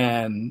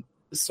than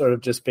sort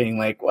of just being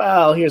like,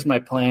 well, here's my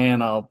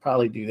plan, I'll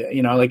probably do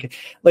that.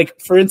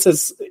 Like for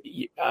instance,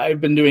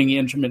 I've been doing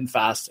intermittent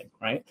fasting,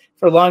 right?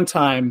 For a long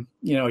time,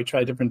 we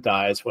tried different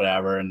diets,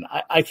 whatever. And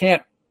I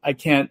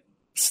can't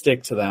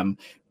stick to them,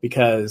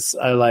 because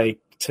I like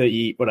to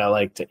eat what I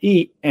like to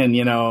eat. And,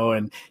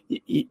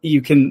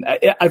 you can,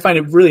 I find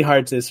it really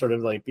hard to sort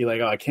of like be like,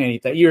 oh, I can't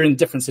eat that. You're in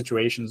different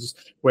situations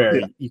where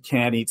you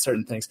can't eat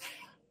certain things.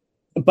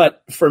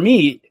 But for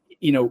me,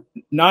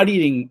 not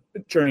eating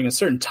during a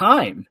certain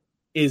time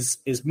is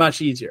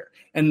much easier.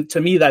 And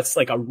to me, that's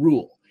like a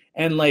rule.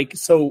 And like,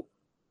 so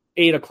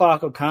 8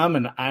 o'clock will come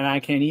and I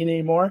can't eat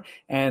anymore.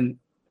 And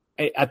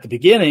at the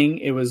beginning,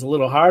 it was a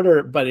little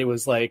harder, but it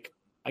was like,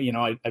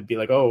 I'd be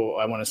like, oh,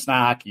 I want a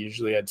snack.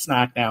 Usually I'd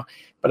snack now,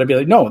 but I'd be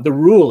like, no, the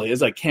rule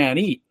is I can't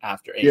eat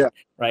after 8.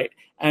 Right.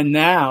 And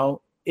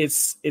now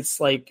it's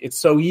like, it's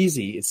so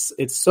easy.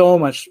 It's so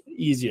much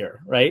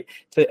easier, right.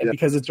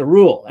 Because it's a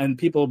rule, and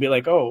people will be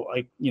like, oh,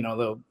 like,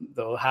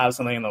 they'll have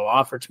something and they'll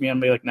offer it to me. And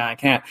I'll be like, nah, I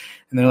can't.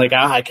 And they're like,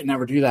 I can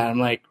never do that. I'm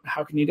like,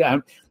 how can you do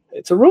that?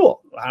 It's a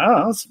rule. I don't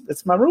know.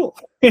 It's my rule.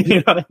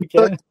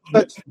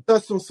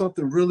 That's on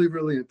something really,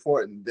 really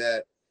important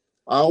that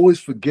I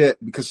always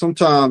forget, because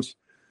sometimes,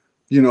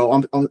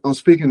 I'm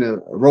speaking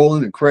to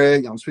Roland and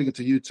Craig. I'm speaking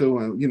to you too,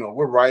 and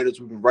we're writers.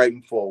 We've been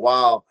writing for a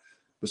while,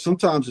 but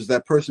sometimes it's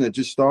that person that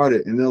just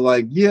started, and they're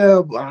like,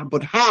 "Yeah,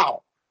 but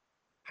how?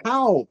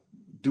 How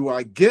do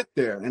I get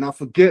there?" And I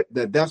forget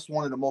that that's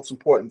one of the most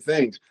important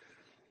things.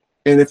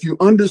 And if you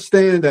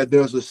understand that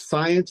there's a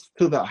science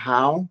to the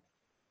how,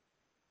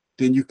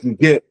 then you can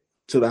get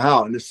to the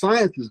how. And the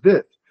science is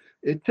this: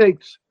 it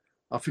takes,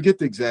 I forget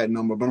the exact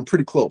number, but I'm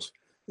pretty close.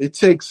 It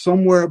takes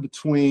somewhere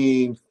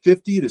between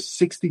 50 to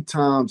 60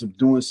 times of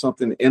doing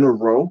something in a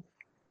row,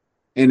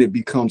 and it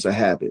becomes a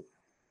habit.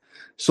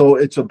 So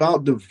it's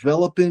about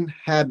developing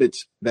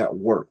habits that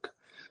work.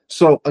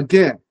 So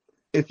again,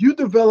 if you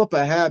develop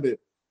a habit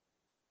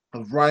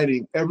of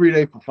writing every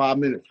day for 5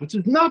 minutes, which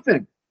is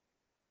nothing,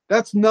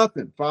 that's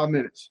nothing, 5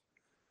 minutes.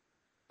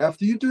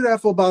 After you do that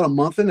for about a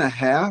month and a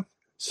half,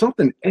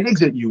 something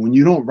eggs at you when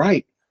you don't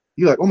write.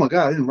 You're like, oh my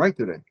God, I didn't write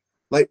today.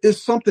 Like,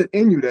 it's something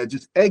in you that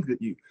just eggs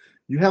at you.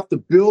 You have to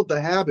build the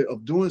habit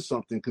of doing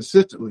something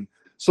consistently.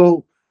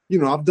 So,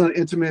 I've done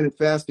intermittent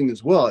fasting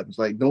as well. It was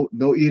like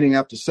no eating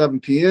after 7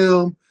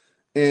 p.m.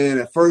 And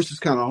at first it's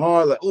kind of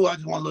hard. Like, oh, I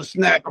just want a little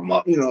snack. I'm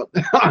up, I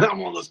want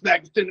a little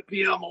snack. It's 10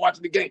 p.m. I'm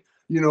watching the game.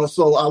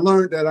 So I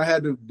learned that I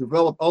had to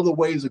develop other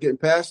ways of getting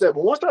past that.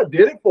 But once I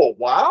did it for a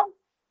while,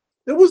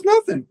 it was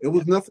nothing. It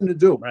was nothing to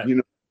do, right.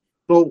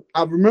 So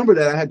I remember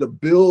that I had to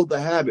build the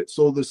habit.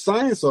 So the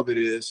science of it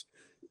is,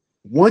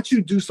 once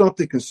you do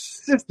something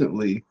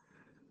consistently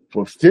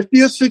for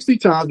 50 or 60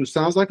 times, which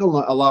sounds like a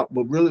lot,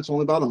 but really it's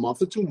only about a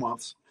month or 2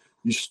 months.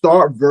 You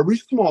start very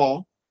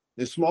small,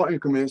 in small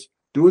increments,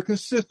 do it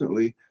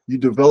consistently. You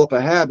develop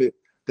a habit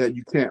that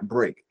you can't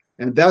break.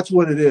 And that's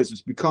what it is.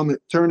 It's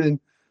turning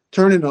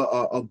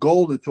a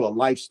goal into a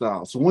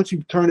lifestyle. So once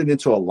you turn it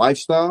into a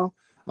lifestyle,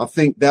 I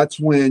think that's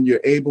when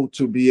you're able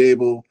to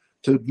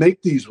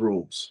make these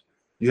rules.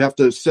 You have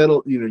to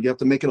settle, you have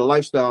to make it a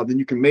lifestyle. Then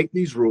you can make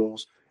these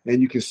rules and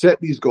you can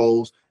set these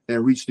goals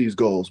and reach these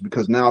goals,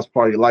 because now it's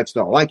part of your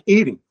lifestyle. Like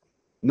eating.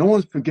 No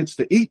one forgets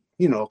to eat,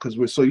 because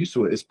we're so used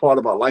to it. It's part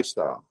of our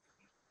lifestyle.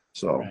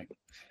 So, right.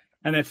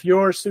 And if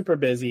you're super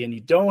busy and you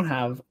don't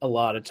have a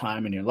lot of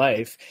time in your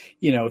life,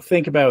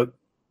 think about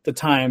the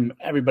time.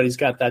 Everybody's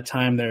got that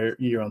time they're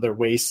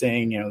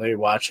wasting, they're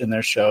watching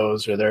their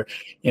shows, or they're,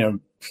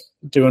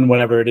 doing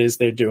whatever it is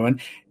they're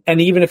doing. And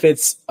even if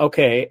it's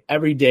okay,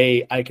 every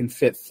day I can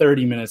fit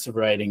 30 minutes of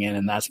writing in,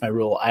 and that's my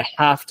rule. I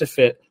have to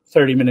fit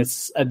 30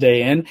 minutes a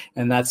day in,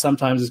 and that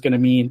sometimes is going to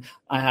mean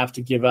I have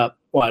to give up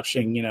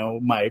watching,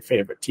 my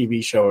favorite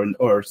TV show,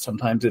 or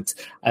sometimes it's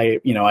I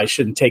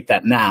shouldn't take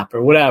that nap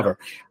or whatever.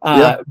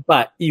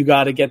 But you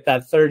got to get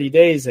that 30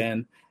 days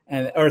in,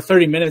 or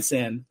 30 minutes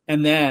in,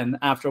 and then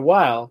after a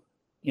while,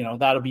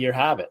 that'll be your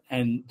habit,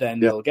 and then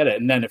you'll get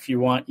it. And then if you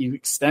want, you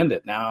extend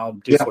it. Now I'll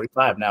do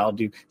 45. Now I'll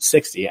do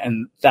 60.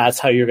 And that's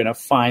how you're going to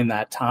find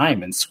that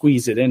time and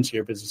squeeze it into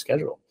your busy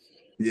schedule.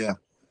 Yeah.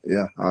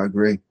 I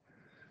agree.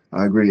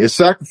 It's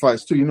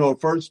sacrifice too.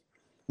 First,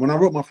 when I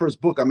wrote my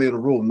first book, I made a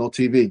rule: no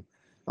TV.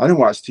 I didn't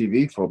watch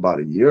TV for about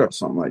a year or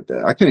something like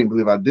that. I can't even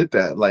believe I did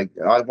that. Like,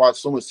 I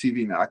watch so much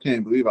TV now. I can't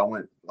even believe I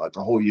went like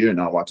a whole year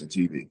not watching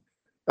TV.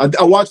 I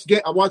watched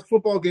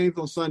football games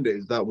on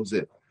Sundays. That was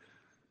it.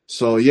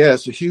 So yeah,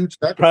 it's a huge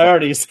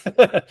sacrifice. Priorities.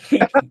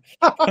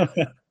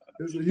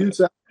 It's a huge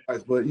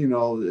sacrifice, but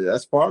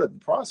that's part of the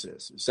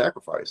process. It's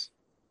sacrifice.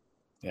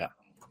 Yeah.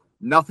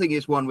 Nothing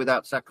is won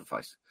without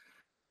sacrifice.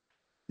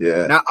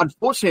 Yeah. Now,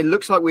 unfortunately, it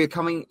looks like we're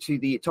coming to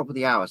the top of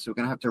the hour, so we're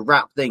going to have to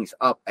wrap things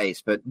up,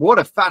 Ace. But what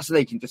a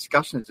fascinating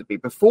discussion this would be.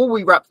 Before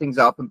we wrap things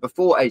up, and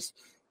before, Ace,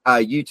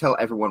 you tell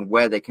everyone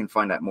where they can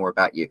find out more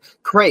about you.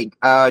 Craig,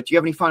 do you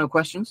have any final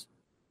questions?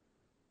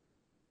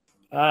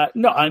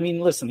 No, I mean,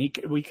 listen,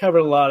 we covered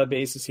a lot of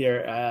bases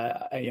here.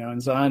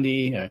 And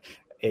Zondi,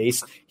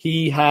 Ace,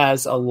 he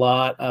has a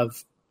lot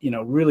of,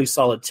 really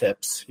solid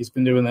tips. He's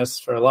been doing this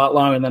for a lot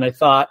longer than I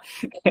thought.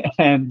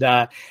 And,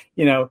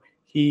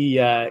 he's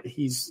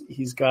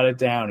got it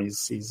down.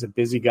 He's a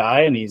busy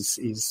guy, and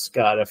he's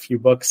got a few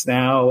books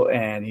now,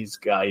 and he's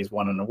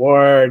won an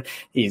award.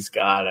 He's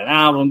got an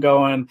album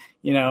going.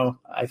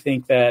 I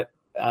think that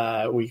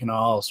we can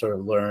all sort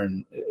of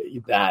learn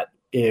that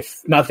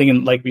if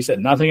like we said,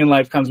 nothing in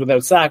life comes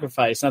without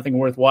sacrifice. Nothing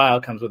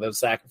worthwhile comes without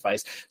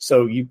sacrifice.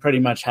 So you pretty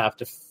much have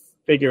to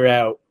figure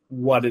out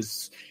what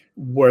is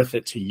worth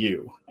it to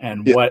you,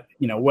 and what,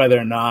 whether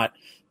or not,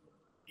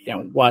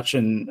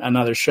 watching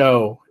another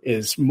show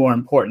is more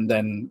important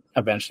than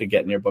eventually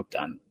getting your book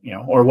done,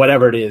 or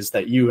whatever it is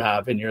that you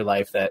have in your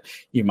life that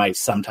you might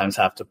sometimes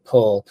have to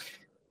pull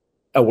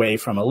away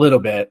from a little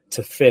bit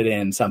to fit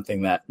in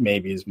something that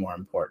maybe is more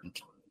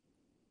important.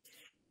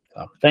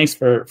 So thanks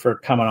for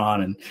coming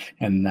on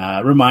and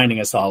reminding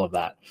us all of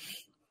that.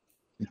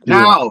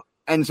 Now,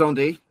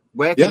 Nzonde,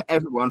 where can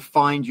everyone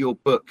find your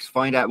books,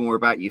 find out more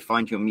about you,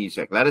 find your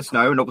music? Let us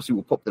know, and obviously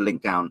we'll pop the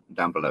link down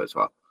below as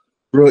well.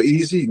 Real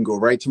easy. You can go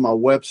right to my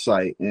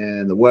website,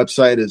 and the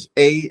website is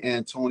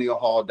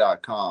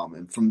aantoniohall.com.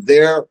 And from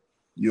there,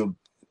 you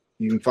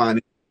can find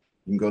it.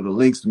 You can go to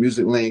links, the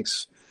music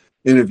links,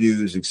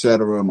 interviews,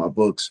 etc. My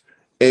books.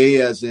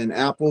 A as in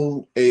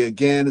Apple, A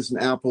again as in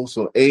Apple.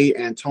 So A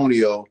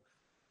Antonio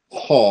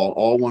Hall,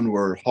 all one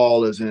word.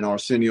 Hall as in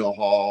Arsenio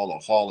Hall or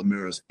Hall of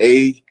Mirrors.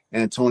 A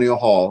Antonio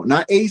Hall,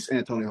 not Ace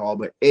Antonio Hall,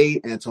 but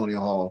A Antonio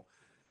Hall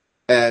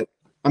 .com,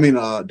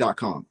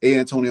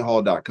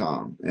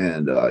 aantoniohall.com.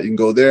 And you can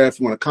go there. If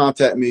you want to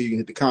contact me, you can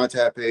hit the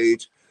contact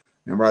page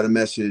and write a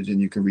message, and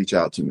you can reach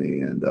out to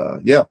me. And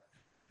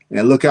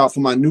and look out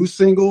for my new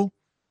single.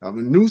 I have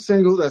a new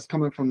single that's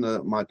coming from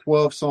my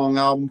 12-song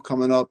album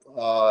coming up.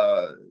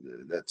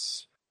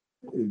 That's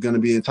going to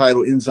be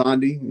entitled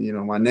Nzonde,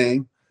 my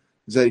name.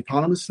 Is that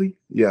eponymously?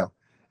 Yeah.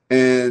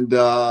 And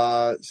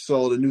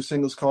so the new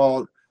single's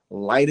called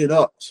Light It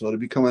Up. So it'll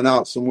be coming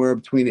out somewhere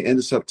between the end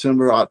of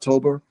September,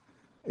 October.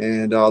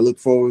 And I look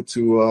forward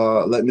to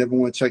letting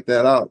everyone check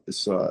that out.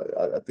 It's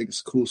I think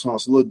it's a cool song.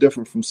 It's a little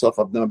different from stuff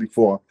I've done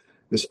before.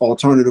 It's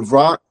alternative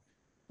rock.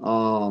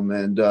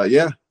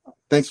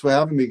 Thanks for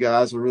having me,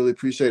 guys. I really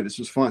appreciate it. This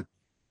was fun.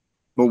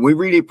 Well, we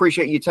really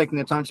appreciate you taking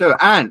the time to.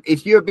 And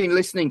if you have been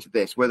listening to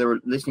this, whether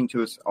listening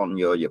to us on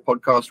your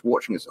podcast,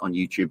 watching us on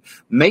YouTube,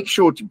 make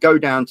sure to go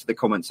down to the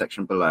comment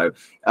section below.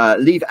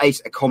 Leave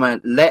Ace a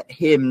comment. Let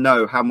him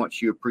know how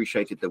much you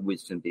appreciated the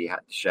wisdom that he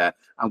had to share.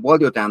 And while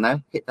you're down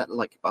there, hit that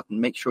like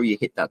button. Make sure you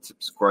hit that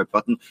subscribe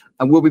button.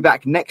 And we'll be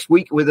back next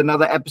week with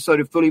another episode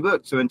of Fully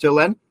Booked. So until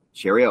then,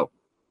 cheerio.